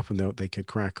burlap, if you drop them, they could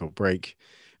crack or break.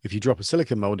 If you drop a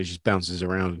silicone mold, it just bounces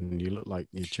around and you look like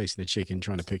you're chasing a chicken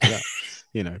trying to pick it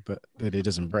up, but it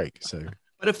doesn't break. So,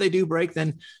 but if they do break,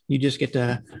 then you just get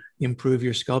to improve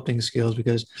your sculpting skills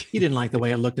because you didn't like the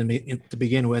way it looked to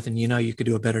begin with, and you could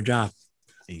do a better job.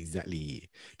 Exactly.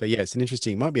 But yeah, it's an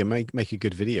interesting. Might be make a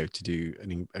good video to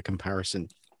do a comparison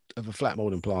of a flat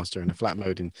mold in plaster and a flat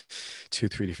mold in 2 or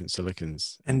 3 different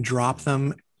silicones, and drop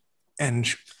them and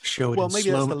show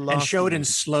it in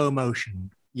slow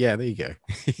motion. Yeah, there you go.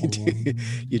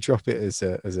 You drop it as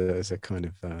a kind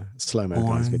of slow-mo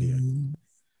guys video.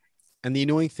 And the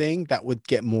annoying thing, that would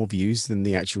get more views than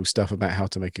the actual stuff about how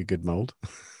to make a good mold.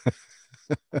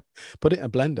 Put it in a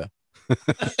blender.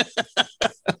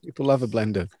 People love a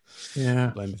blender.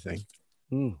 Yeah, blender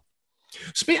thing.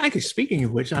 Speaking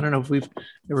of which, I don't know if we've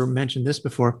ever mentioned this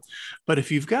before, but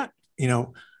if you've got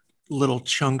little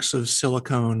chunks of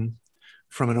silicone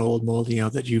from an old mold,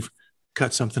 that you've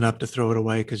cut something up to throw it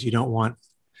away because you don't want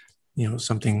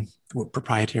something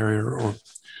proprietary or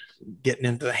getting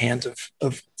into the hands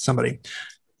of somebody,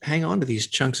 hang on to these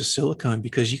chunks of silicone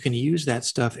because you can use that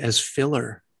stuff as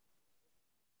filler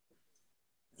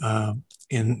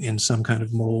in some kind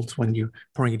of molds when you're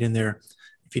pouring it in there.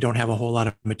 If you don't have a whole lot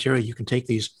of material, you can take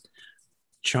these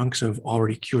chunks of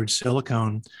already cured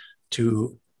silicone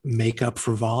to make up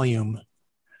for volume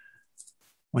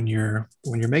when you're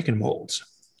making molds,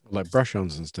 like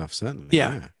brush-ons and stuff. Certainly,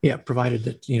 yeah. Provided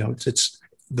that it's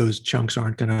those chunks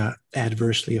aren't going to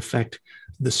adversely affect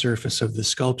the surface of the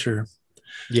sculpture.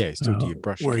 Yeah, still do your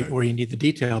brush where you need the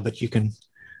detail, but you can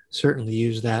certainly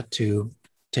use that to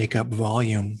take up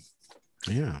volume.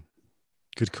 Yeah,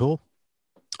 good call.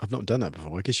 I've not done that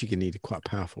before. I guess you can need a quite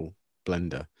powerful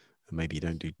blender, and maybe you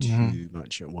don't do too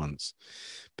much at once,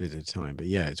 bit at a time. But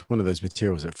yeah, it's one of those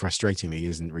materials that frustratingly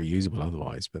isn't reusable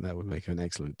otherwise, but that would make an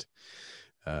excellent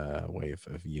way of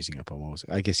using up our molds.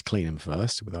 I guess clean them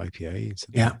first with IPA, so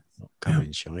not covered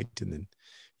in shite, and then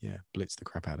blitz the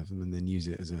crap out of them, and then use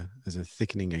it as a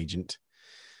thickening agent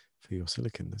for your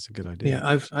silicon. That's a good idea.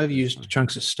 Yeah, I've used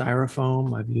chunks of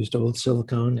styrofoam. I've used old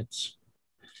silicone. It's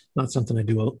not something I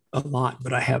do a lot,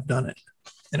 but I have done it,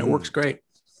 and it works great.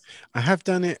 I have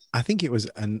done it. I think it was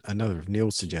another of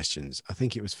Neil's suggestions. I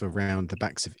think it was for around the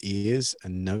backs of ears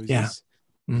and noses. Yeah.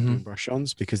 Doing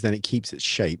brush-ons, because then it keeps its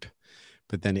shape.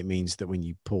 But then it means that when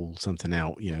you pull something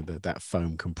out, you know, that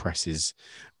foam compresses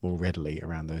more readily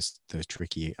around those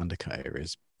tricky undercut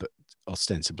areas. But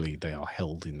ostensibly, they are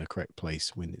held in the correct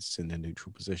place when it's in a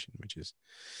neutral position, which is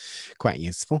quite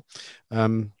useful.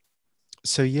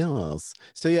 So yes,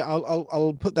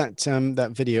 I'll put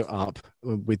that video up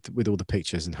with all the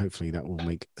pictures, and hopefully that will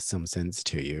make some sense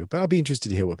to you. But I'll be interested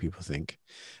to hear what people think.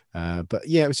 But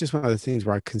yeah, it was just one of the things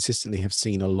where I consistently have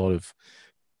seen a lot of,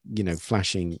 you know,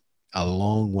 flashing a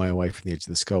long way away from the edge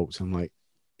of the sculpt. I'm like,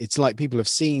 it's like people have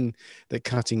seen that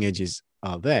cutting edges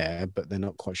are there, but they're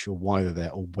not quite sure why they're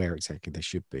there or where exactly they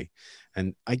should be.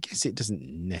 And I guess it doesn't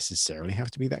necessarily have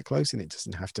to be that close, and it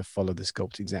doesn't have to follow the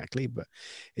sculpt exactly, but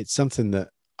it's something that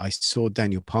I saw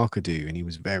Daniel Parker do, and he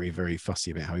was very, very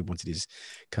fussy about how he wanted his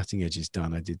cutting edges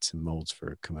done. I did some molds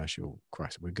for a commercial,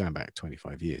 Christ, we're going back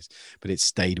 25 years, but it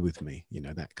stayed with me, you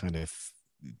know, that kind of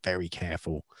very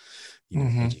careful, you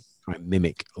know, edging. Try and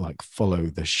mimic, like follow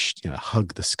the, you know,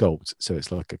 hug the sculpt. So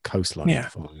it's like a coastline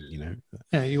following, you know.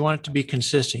 Yeah, you want it to be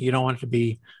consistent. You don't want it to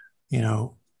be, you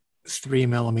know, 3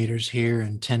 millimeters here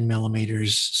and 10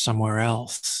 millimeters somewhere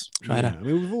else. Try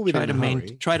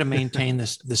to maintain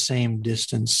the same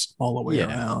distance all the way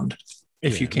around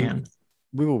if you can.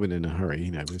 We've all been in a hurry,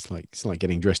 you know. It's like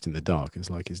getting dressed in the dark. It's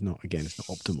not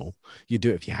optimal. You do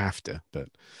it if you have to, but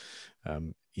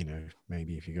you know,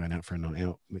 maybe if you're going out for a night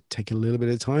out, take a little bit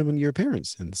of time on your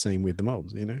appearance. And the same with the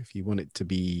molds, you know, if you want it to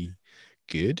be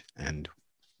good, and,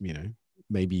 you know,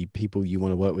 maybe people you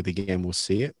want to work with again will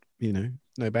see it, you know,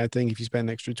 no bad thing if you spend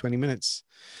an extra 20 minutes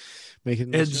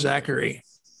making Ed Zachary.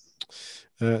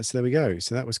 So there we go.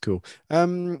 So that was cool.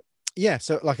 Yeah,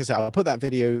 so like I said, I'll put that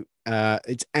video,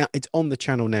 it's on the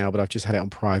channel now, but I've just had it on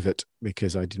private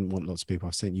because I didn't want lots of people.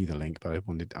 I've sent you the link, but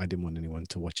I didn't want anyone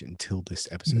to watch it until this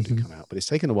episode had come out. But it's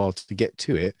taken a while to get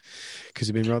to it because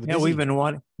it's been rather busy.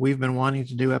 We've been wanting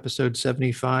to do episode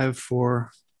 75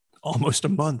 for almost a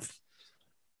month.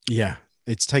 Yeah,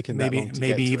 it's taken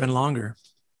maybe even longer.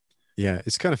 Yeah,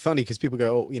 it's kind of funny because people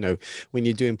go, oh, you know, when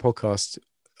you're doing podcasts,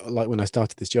 like when I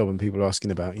started this job and people are asking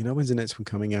about, you know, when's the next one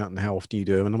coming out and how often do you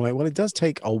do them? And I'm like, well, it does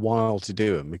take a while to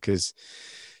do them because,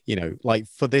 you know, like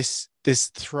for this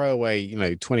throwaway, you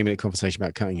know, 20-minute conversation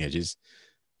about cutting edges,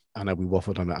 I know we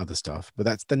waffled on other stuff, but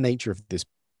that's the nature of this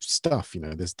stuff. You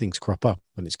know, there's things crop up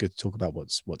and it's good to talk about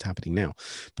what's happening now.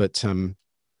 But, you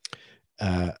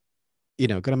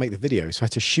know, got to make the video. So I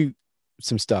had to shoot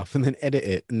some stuff and then edit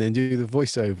it and then do the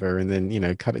voiceover and then, you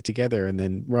know, cut it together and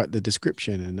then write the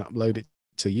description and upload it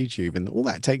to YouTube, and all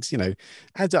that takes, you know,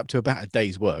 adds up to about a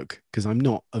day's work because I'm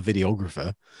not a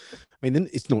videographer. I mean,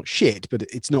 it's not shit, but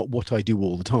it's not what I do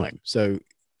all the time. So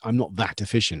I'm not that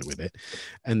efficient with it.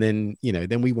 And then, you know,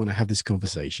 then we want to have this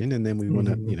conversation and then we want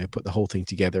to, you know, put the whole thing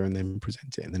together and then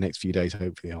present it in the next few days.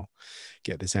 Hopefully I'll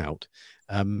get this out.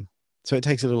 So it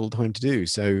takes a little time to do.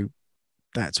 So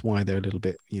that's why they're a little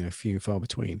bit, you know, few and far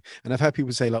between. And I've had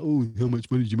people say like, oh, how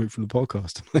much money did you make from the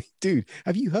podcast? I'm like, dude,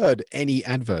 have you heard any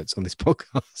adverts on this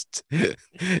podcast?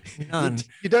 None.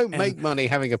 You don't make money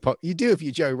having a you do if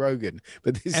you're Joe Rogan,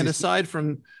 but this aside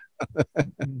from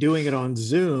doing it on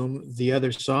Zoom, the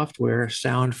other software,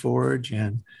 SoundForge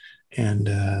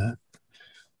and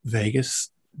Vegas,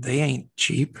 they ain't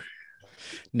cheap.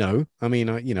 No, I mean,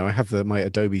 I have my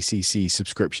Adobe CC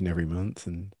subscription every month,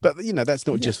 but you know, that's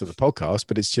not just for the podcast,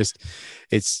 but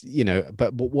it's you know,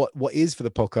 but what is for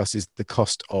the podcast is the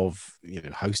cost of, you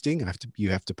know, hosting. You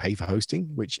have to pay for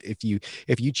hosting, which if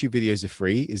YouTube videos are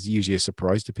free is usually a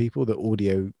surprise to people that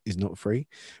audio is not free,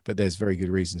 but there's very good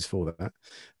reasons for that.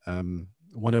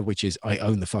 One of which is I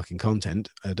own the fucking content.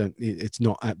 It's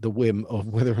not at the whim of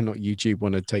whether or not YouTube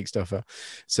want to take stuff out.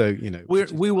 So, you know,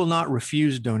 we will not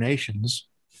refuse donations.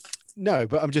 No,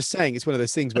 but I'm just saying it's one of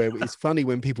those things where it's funny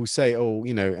when people say, oh,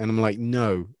 you know, and I'm like,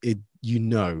 no, you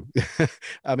know,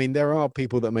 I mean, there are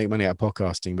people that make money out of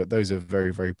podcasting, but those are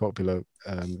very, very popular,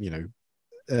 you know,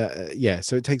 yeah.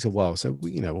 So it takes a while. So,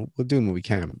 you know, we're doing what we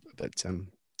can, but,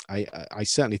 I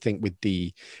certainly think with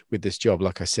this job,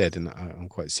 like I said, and I'm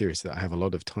quite serious that I have a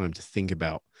lot of time to think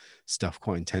about stuff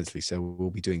quite intensely. So we'll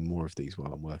be doing more of these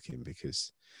while I'm working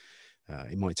because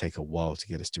it might take a while to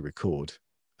get us to record,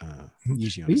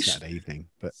 usually on a Saturday evening,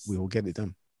 but we will get it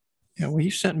done. Yeah, well,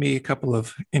 you sent me a couple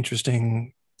of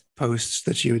interesting posts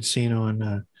that you had seen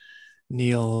on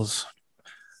Neil's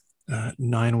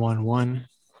 911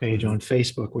 page on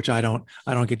Facebook, which I don't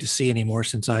get to see anymore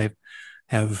since I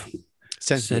have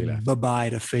said bye-bye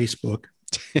to Facebook.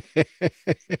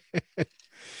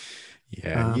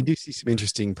 Yeah, you do see some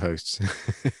interesting posts.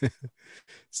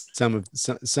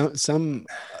 some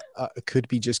could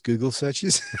be just Google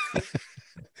searches,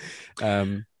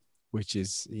 which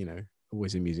is,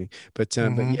 always amusing. But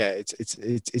yeah,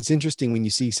 it's interesting when you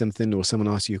see something or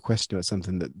someone asks you a question about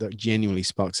something that genuinely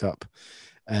sparks up.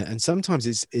 And sometimes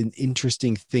it's an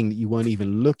interesting thing that you weren't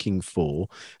even looking for,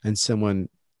 and someone,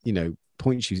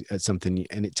 points you at something,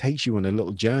 and it takes you on a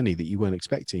little journey that you weren't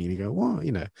expecting, and you go, "Wow,"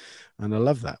 and I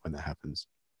love that when that happens.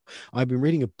 I've been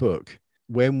reading a book.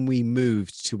 When we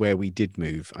moved to where we did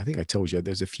move, I think I told you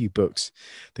there's a few books.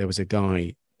 There was a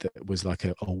guy that was like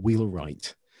a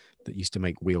wheelwright that used to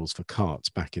make wheels for carts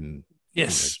back in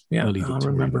early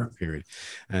Victorian period,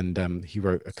 and he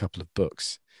wrote a couple of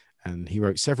books, and he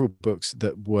wrote several books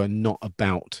that were not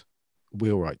about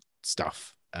wheelwright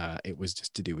stuff. It was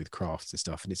just to do with crafts and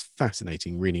stuff, and it's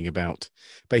fascinating reading about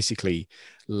basically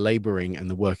laboring and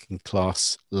the working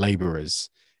class laborers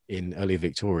in early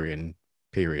Victorian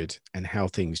period and how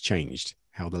things changed,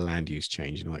 how the land use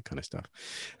changed and all that kind of stuff.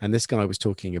 And this guy was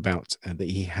talking about that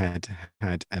he had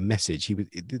a message.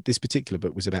 This particular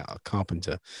book was about a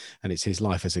carpenter, and it's his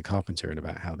life as a carpenter and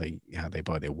about how they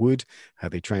buy their wood, how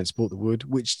they transport the wood,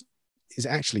 which is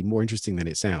actually more interesting than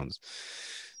it sounds,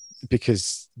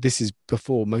 because this is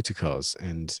before motor cars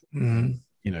and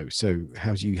so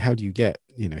how do you get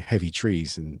heavy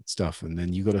trees and stuff, and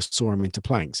then you got to saw them into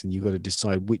planks, and you got to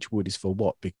decide which wood is for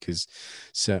what, because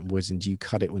certain woods, and do you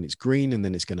cut it when it's green and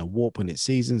then it's going to warp when it's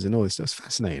seasons and all this stuff's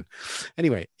fascinating.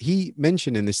 Anyway, he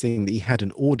mentioned in this thing that he had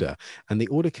an order, and the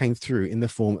order came through in the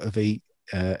form of a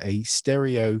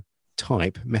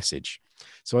stereotype message.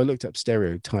 So I looked up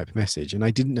stereotype message, and I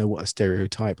didn't know what a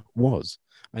stereotype was.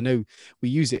 I know we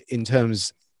use it in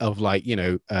terms of like,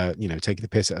 taking the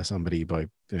piss out of somebody by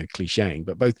clicheing,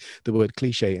 but both the word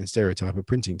cliche and stereotype are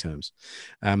printing terms.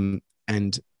 And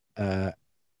I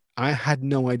had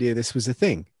no idea this was a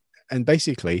thing. And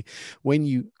basically, when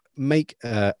you make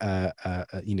set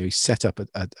up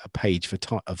a page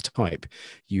of type,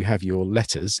 you have your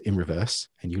letters in reverse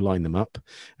and you line them up,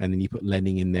 and then you put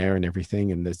leading in there and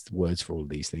everything, and there's words for all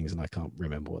these things, and I can't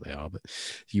remember what they are, but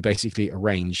you basically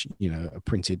arrange a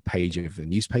printed page of a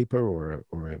newspaper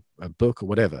or a book or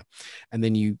whatever, and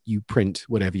then you print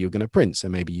whatever you're going to print. So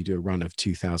maybe you do a run of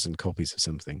 2,000 copies of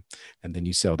something, and then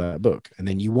you sell that book, and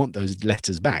then you want those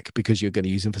letters back because you're going to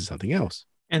use them for something else.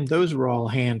 And those were all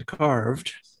hand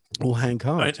carved. All hand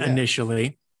carved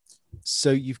initially.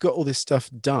 So you've got all this stuff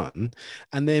done,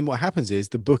 and then what happens is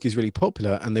the book is really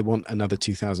popular and they want another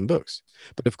 2,000 books,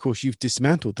 but of course you've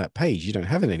dismantled that page, you don't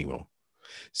have it anymore,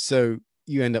 so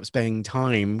you end up spending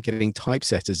time getting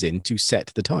typesetters in to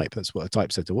set the type. That's what a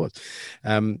typesetter was.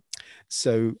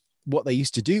 So what they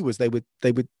used to do was they would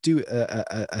do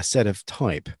a set of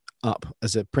type up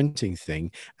as a printing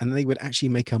thing, and they would actually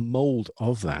make a mold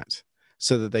of that,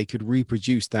 so that they could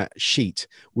reproduce that sheet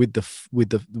with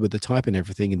the type and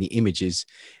everything and the images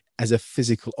as a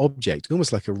physical object,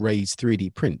 almost like a raised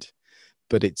 3D print.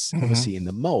 But it's obviously in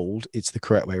the mold, it's the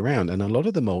correct way around. And a lot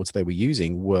of the molds they were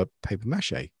using were paper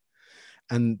mache.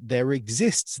 And there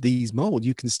exists these molds.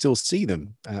 You can still see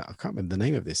them. I can't remember the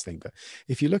name of this thing, but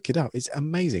if you look it up, it's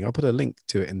amazing. I'll put a link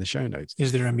to it in the show notes.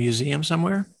 Is there a museum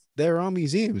somewhere? There are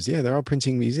museums. Yeah, there are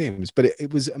printing museums. But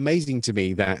it was amazing to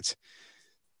me that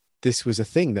this was a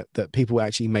thing that people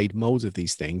actually made molds of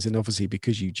these things. And obviously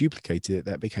because you duplicated it,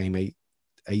 that became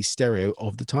a stereo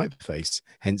of the typeface,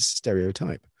 hence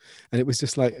stereotype. And it was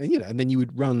just like, and then you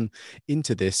would run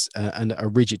into this and a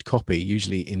rigid copy,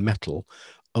 usually in metal,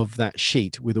 of that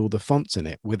sheet with all the fonts in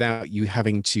it without you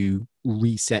having to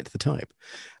reset the type.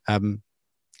 And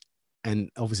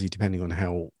obviously, depending on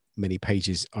how many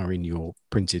pages are in your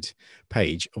printed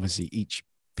page, obviously each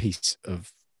piece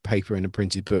of paper in a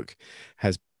printed book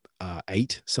has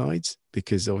 8 sides,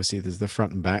 because obviously there's the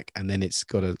front and back, and then it's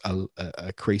got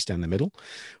a crease down the middle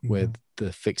where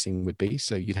the fixing would be.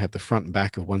 So you'd have the front and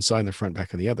back of one side and the front and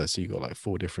back of the other. So you've got like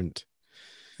 4 different.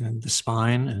 And the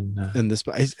spine and the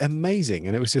spine is amazing.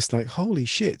 And it was just like, holy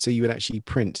shit. So you would actually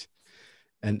print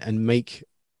and make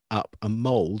up a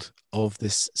mold of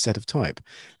this set of type.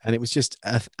 And it was just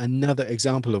another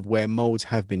example of where molds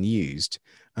have been used.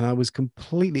 And I was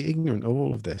completely ignorant of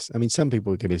all of this. I mean, some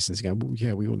people could listen to go, well,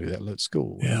 yeah, we all knew that at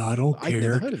school. Yeah, I don't care. I'd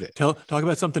never heard of it. Talk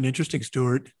about something interesting,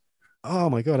 Stuart. Oh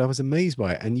my God, I was amazed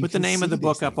by it. And you put the name of the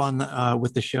book up on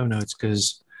with the show notes,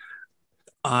 because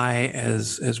I,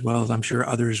 as well as I'm sure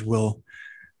others, will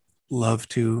love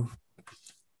to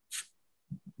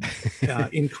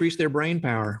increase their brain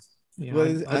power Yeah,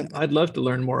 Well, I'd love to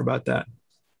learn more about that.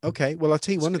 okay. Well, I'll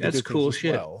tell you one of the That's good cool things as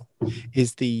shit. well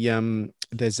is the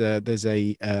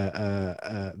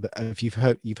if you've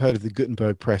heard of the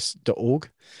Gutenbergpress.org,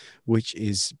 which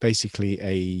is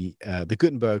basically the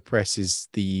Gutenberg press is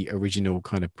the original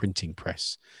kind of printing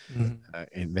press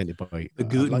invented by The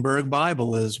Gutenberg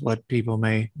Bible is what people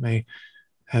may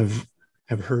have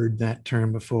heard that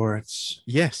term before. It's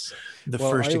yes, the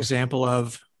well, first example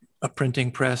of a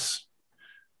printing press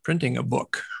printing a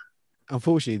book.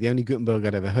 Unfortunately, the only Gutenberg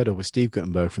I'd ever heard of was Steve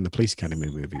Gutenberg from the Police Academy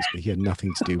movies, but he had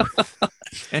nothing to do with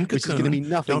and which is going to be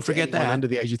nothing. Don't forget that under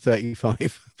the age of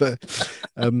 35. But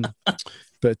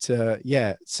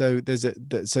yeah. So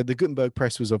so the Gutenberg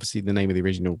press was obviously the name of the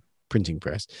original printing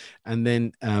press, and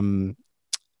then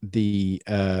there's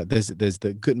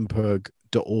the Gutenberg.org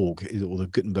or the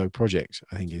Gutenberg Project,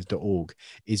 I think is .org,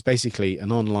 is basically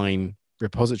an online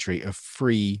repository of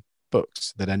free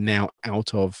books that are now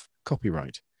out of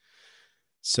copyright.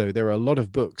 So there are a lot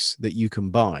of books that you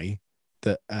can buy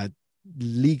that are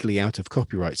legally out of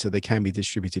copyright, so they can be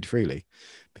distributed freely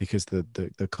because the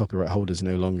copyright holder is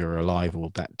no longer alive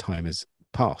or that time has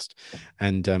passed.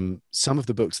 And some of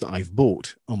the books that I've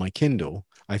bought on my Kindle,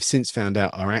 I've since found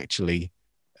out are actually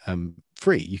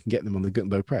free. You can get them on the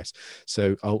Gutenberg Press.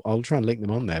 So I'll try and link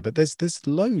them on there. But there's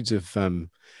loads of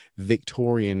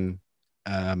Victorian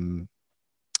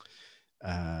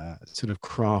sort of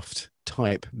craft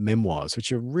type memoirs,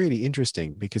 which are really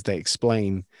interesting because they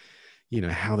explain,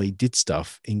 how they did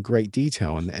stuff in great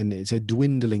detail, and it's a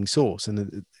dwindling source.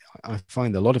 And I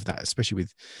find a lot of that, especially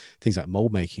with things like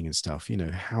mold making and stuff,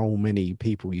 how many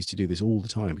people used to do this all the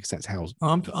time because that's how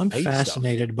I'm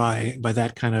fascinated by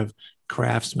that kind of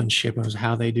craftsmanship and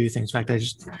how they do things. In fact, I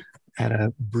just had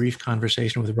a brief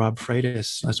conversation with Rob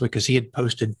Freitas last week because he had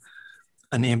posted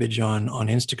an image on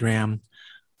Instagram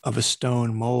of a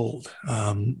stone mold.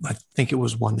 I think it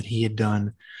was one that he had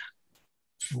done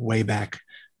way back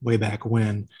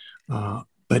when,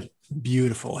 but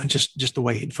beautiful. And just the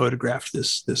way he'd photographed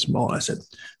this mold. I said,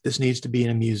 this needs to be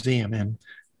in a museum. And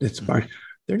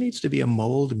there needs to be a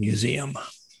mold museum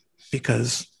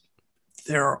because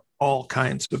there are all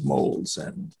kinds of molds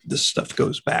and this stuff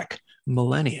goes back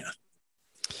millennia.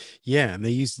 Yeah. And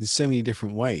they're used in so many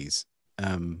different ways.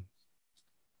 When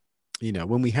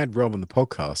we had Rob on the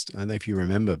podcast, I don't know if you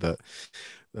remember, but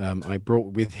I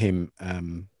brought with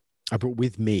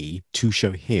me to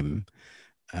show him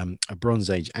a Bronze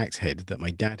Age axe head that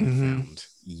my dad had found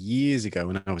years ago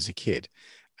when I was a kid.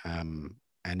 And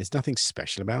there's nothing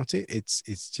special about it.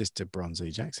 It's just a Bronze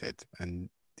Age axe head.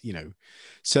 And,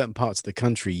 certain parts of the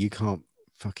country you can't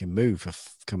fucking move for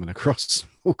coming across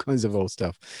all kinds of old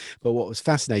stuff. But what was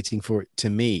fascinating for it to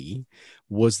me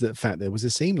was the fact there was a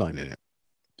seam line in it,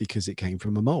 because it came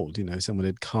from a mold. Someone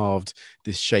had carved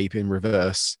this shape in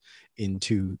reverse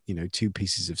into, two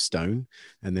pieces of stone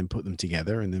and then put them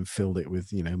together and then filled it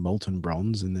with, molten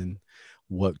bronze and then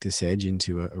worked this edge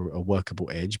into a workable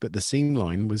edge. But the seam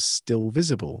line was still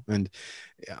visible. And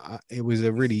it was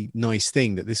a really nice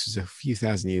thing that this was a few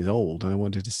thousand years old. And I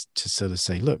wanted to sort of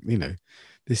say, look,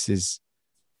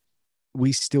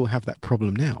 we still have that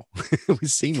problem now with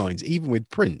seam lines, even with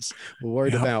prints. We're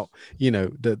worried about,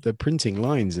 the printing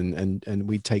lines and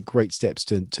we take great steps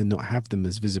to not have them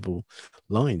as visible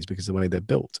lines because of the way they're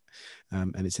built.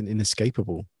 And it's an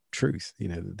inescapable truth,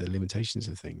 the limitations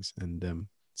of things. And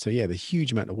so, yeah, the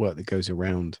huge amount of work that goes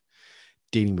around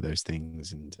dealing with those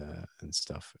things and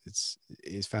stuff. It's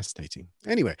fascinating.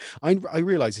 Anyway, I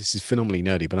realize this is phenomenally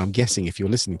nerdy, but I'm guessing if you're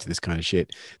listening to this kind of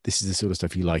shit, this is the sort of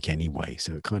stuff you like anyway.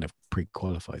 So it kind of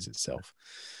pre-qualifies itself.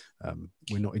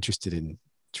 We're not interested in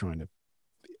trying to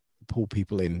pull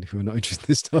people in who are not interested in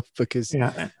this stuff because,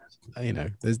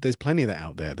 there's plenty of that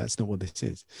out there. That's not what this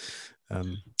is.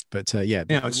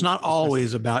 It's not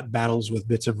always about battles with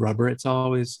bits of rubber. It's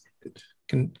always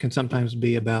can sometimes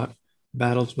be about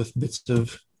battles with bits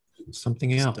of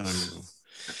something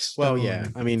else. Well, yeah,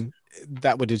 I mean,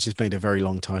 that would have just made a very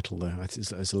long title though.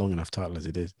 It's a long enough title as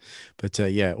it is. But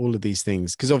all of these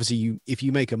things, because obviously if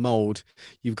you make a mold,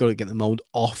 you've got to get the mold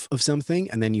off of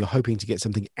something and then you're hoping to get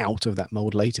something out of that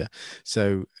mold later.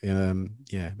 So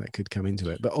that could come into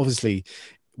it. But obviously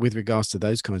with regards to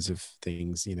those kinds of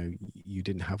things, you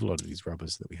didn't have a lot of these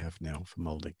rubbers that we have now for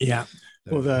molding. Yeah.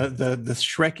 So, well, the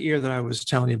Shrek ear that I was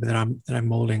telling you that I'm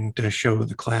molding to show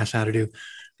the class how to do,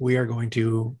 we are going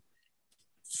to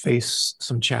face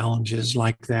some challenges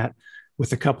like that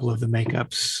with a couple of the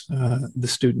makeups the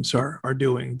students are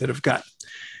doing that have got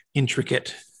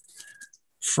intricate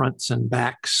fronts and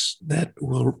backs that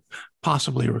will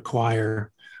possibly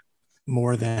require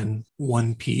more than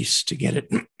one piece to get it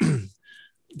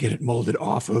get it molded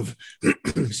off of,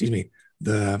 excuse me,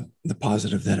 the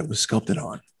positive that it was sculpted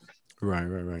on.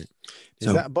 Right. Is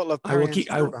So that a bottle of Perrier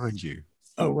behind you?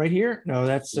 Oh, right here? No,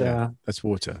 that's that's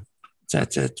water.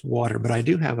 That's water, but I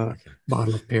do have a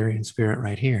bottle of Perrier Spirit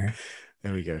right here.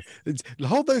 There we go.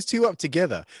 Hold those two up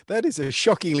together. That is a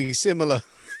shockingly similar.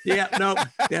 Yeah, no,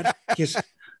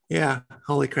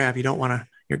 holy crap! You don't want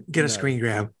to get a screen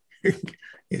grab,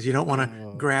 because you don't want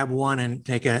to grab one and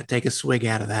take a swig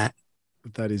out of that.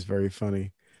 That is very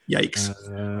funny.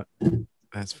 Yikes!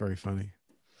 That's very funny.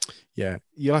 Yeah,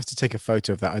 you'll have to take a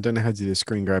photo of that. I don't know how to do the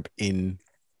screen grab in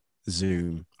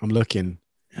Zoom. I'm looking.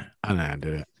 I don't know how to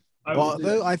do it.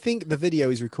 Although I think the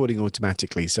video is recording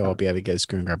automatically, so I'll be able to get a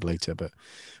screen grab later. But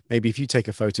maybe if you take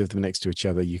a photo of them next to each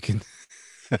other, you can.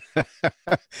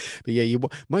 But yeah,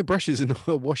 my brushes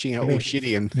are washing out all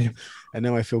shitty, and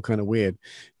now I feel kind of weird.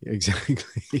 Exactly.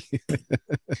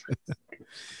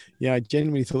 Yeah, I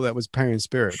genuinely thought that was Perrier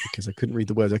Spirit because I couldn't read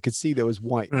the words. I could see there was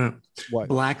white,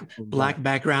 black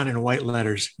background and white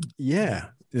letters. Yeah,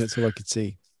 that's all I could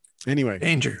see. Anyway,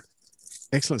 danger.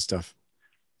 Excellent stuff.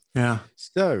 Yeah.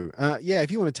 So,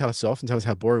 if you want to tell us off and tell us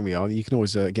how boring we are, you can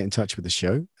always get in touch with the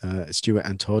show,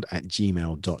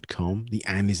 stuartandtodd@gmail.com. The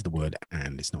 "and" is the word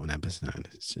 "and." It's not an ampersand.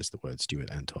 It's just the word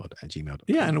stuartandtodd@gmail.com.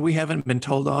 Yeah, and we haven't been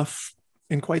told off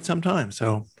in quite some time.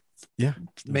 So, yeah,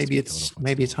 maybe it's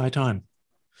high time.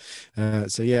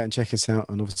 And check us out,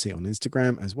 and obviously on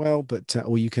Instagram as well. But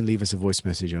or you can leave us a voice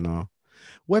message on our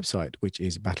website, which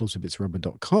is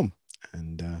battleswithbitsrubber.com.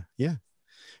 And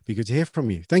be good to hear from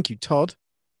you. Thank you, Todd,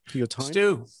 for your time.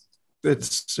 Stu,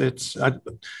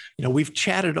 we've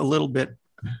chatted a little bit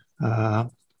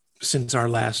since our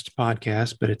last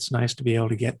podcast, but it's nice to be able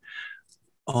to get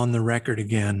on the record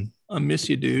again. I miss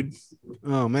you, dude.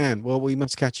 Oh man, well, we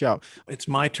must catch up. It's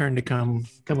my turn to come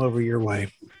over your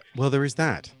way. Well, there is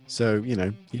that. So you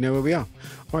know where we are.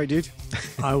 All right, dude.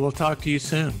 I will talk to you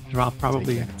soon.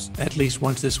 Probably at least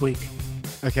once this week.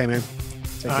 Okay, man.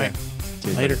 Take care. Right.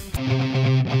 Cheers, later.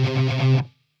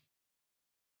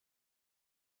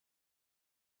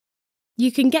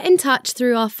 You can get in touch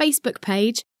through our Facebook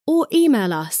page or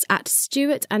email us at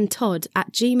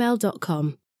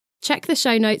stuartandtodd@gmail.com. Check the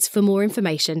show notes for more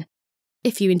information.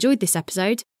 If you enjoyed this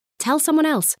episode, tell someone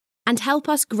else and help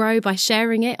us grow by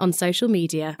sharing it on social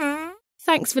media.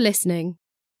 Thanks for listening.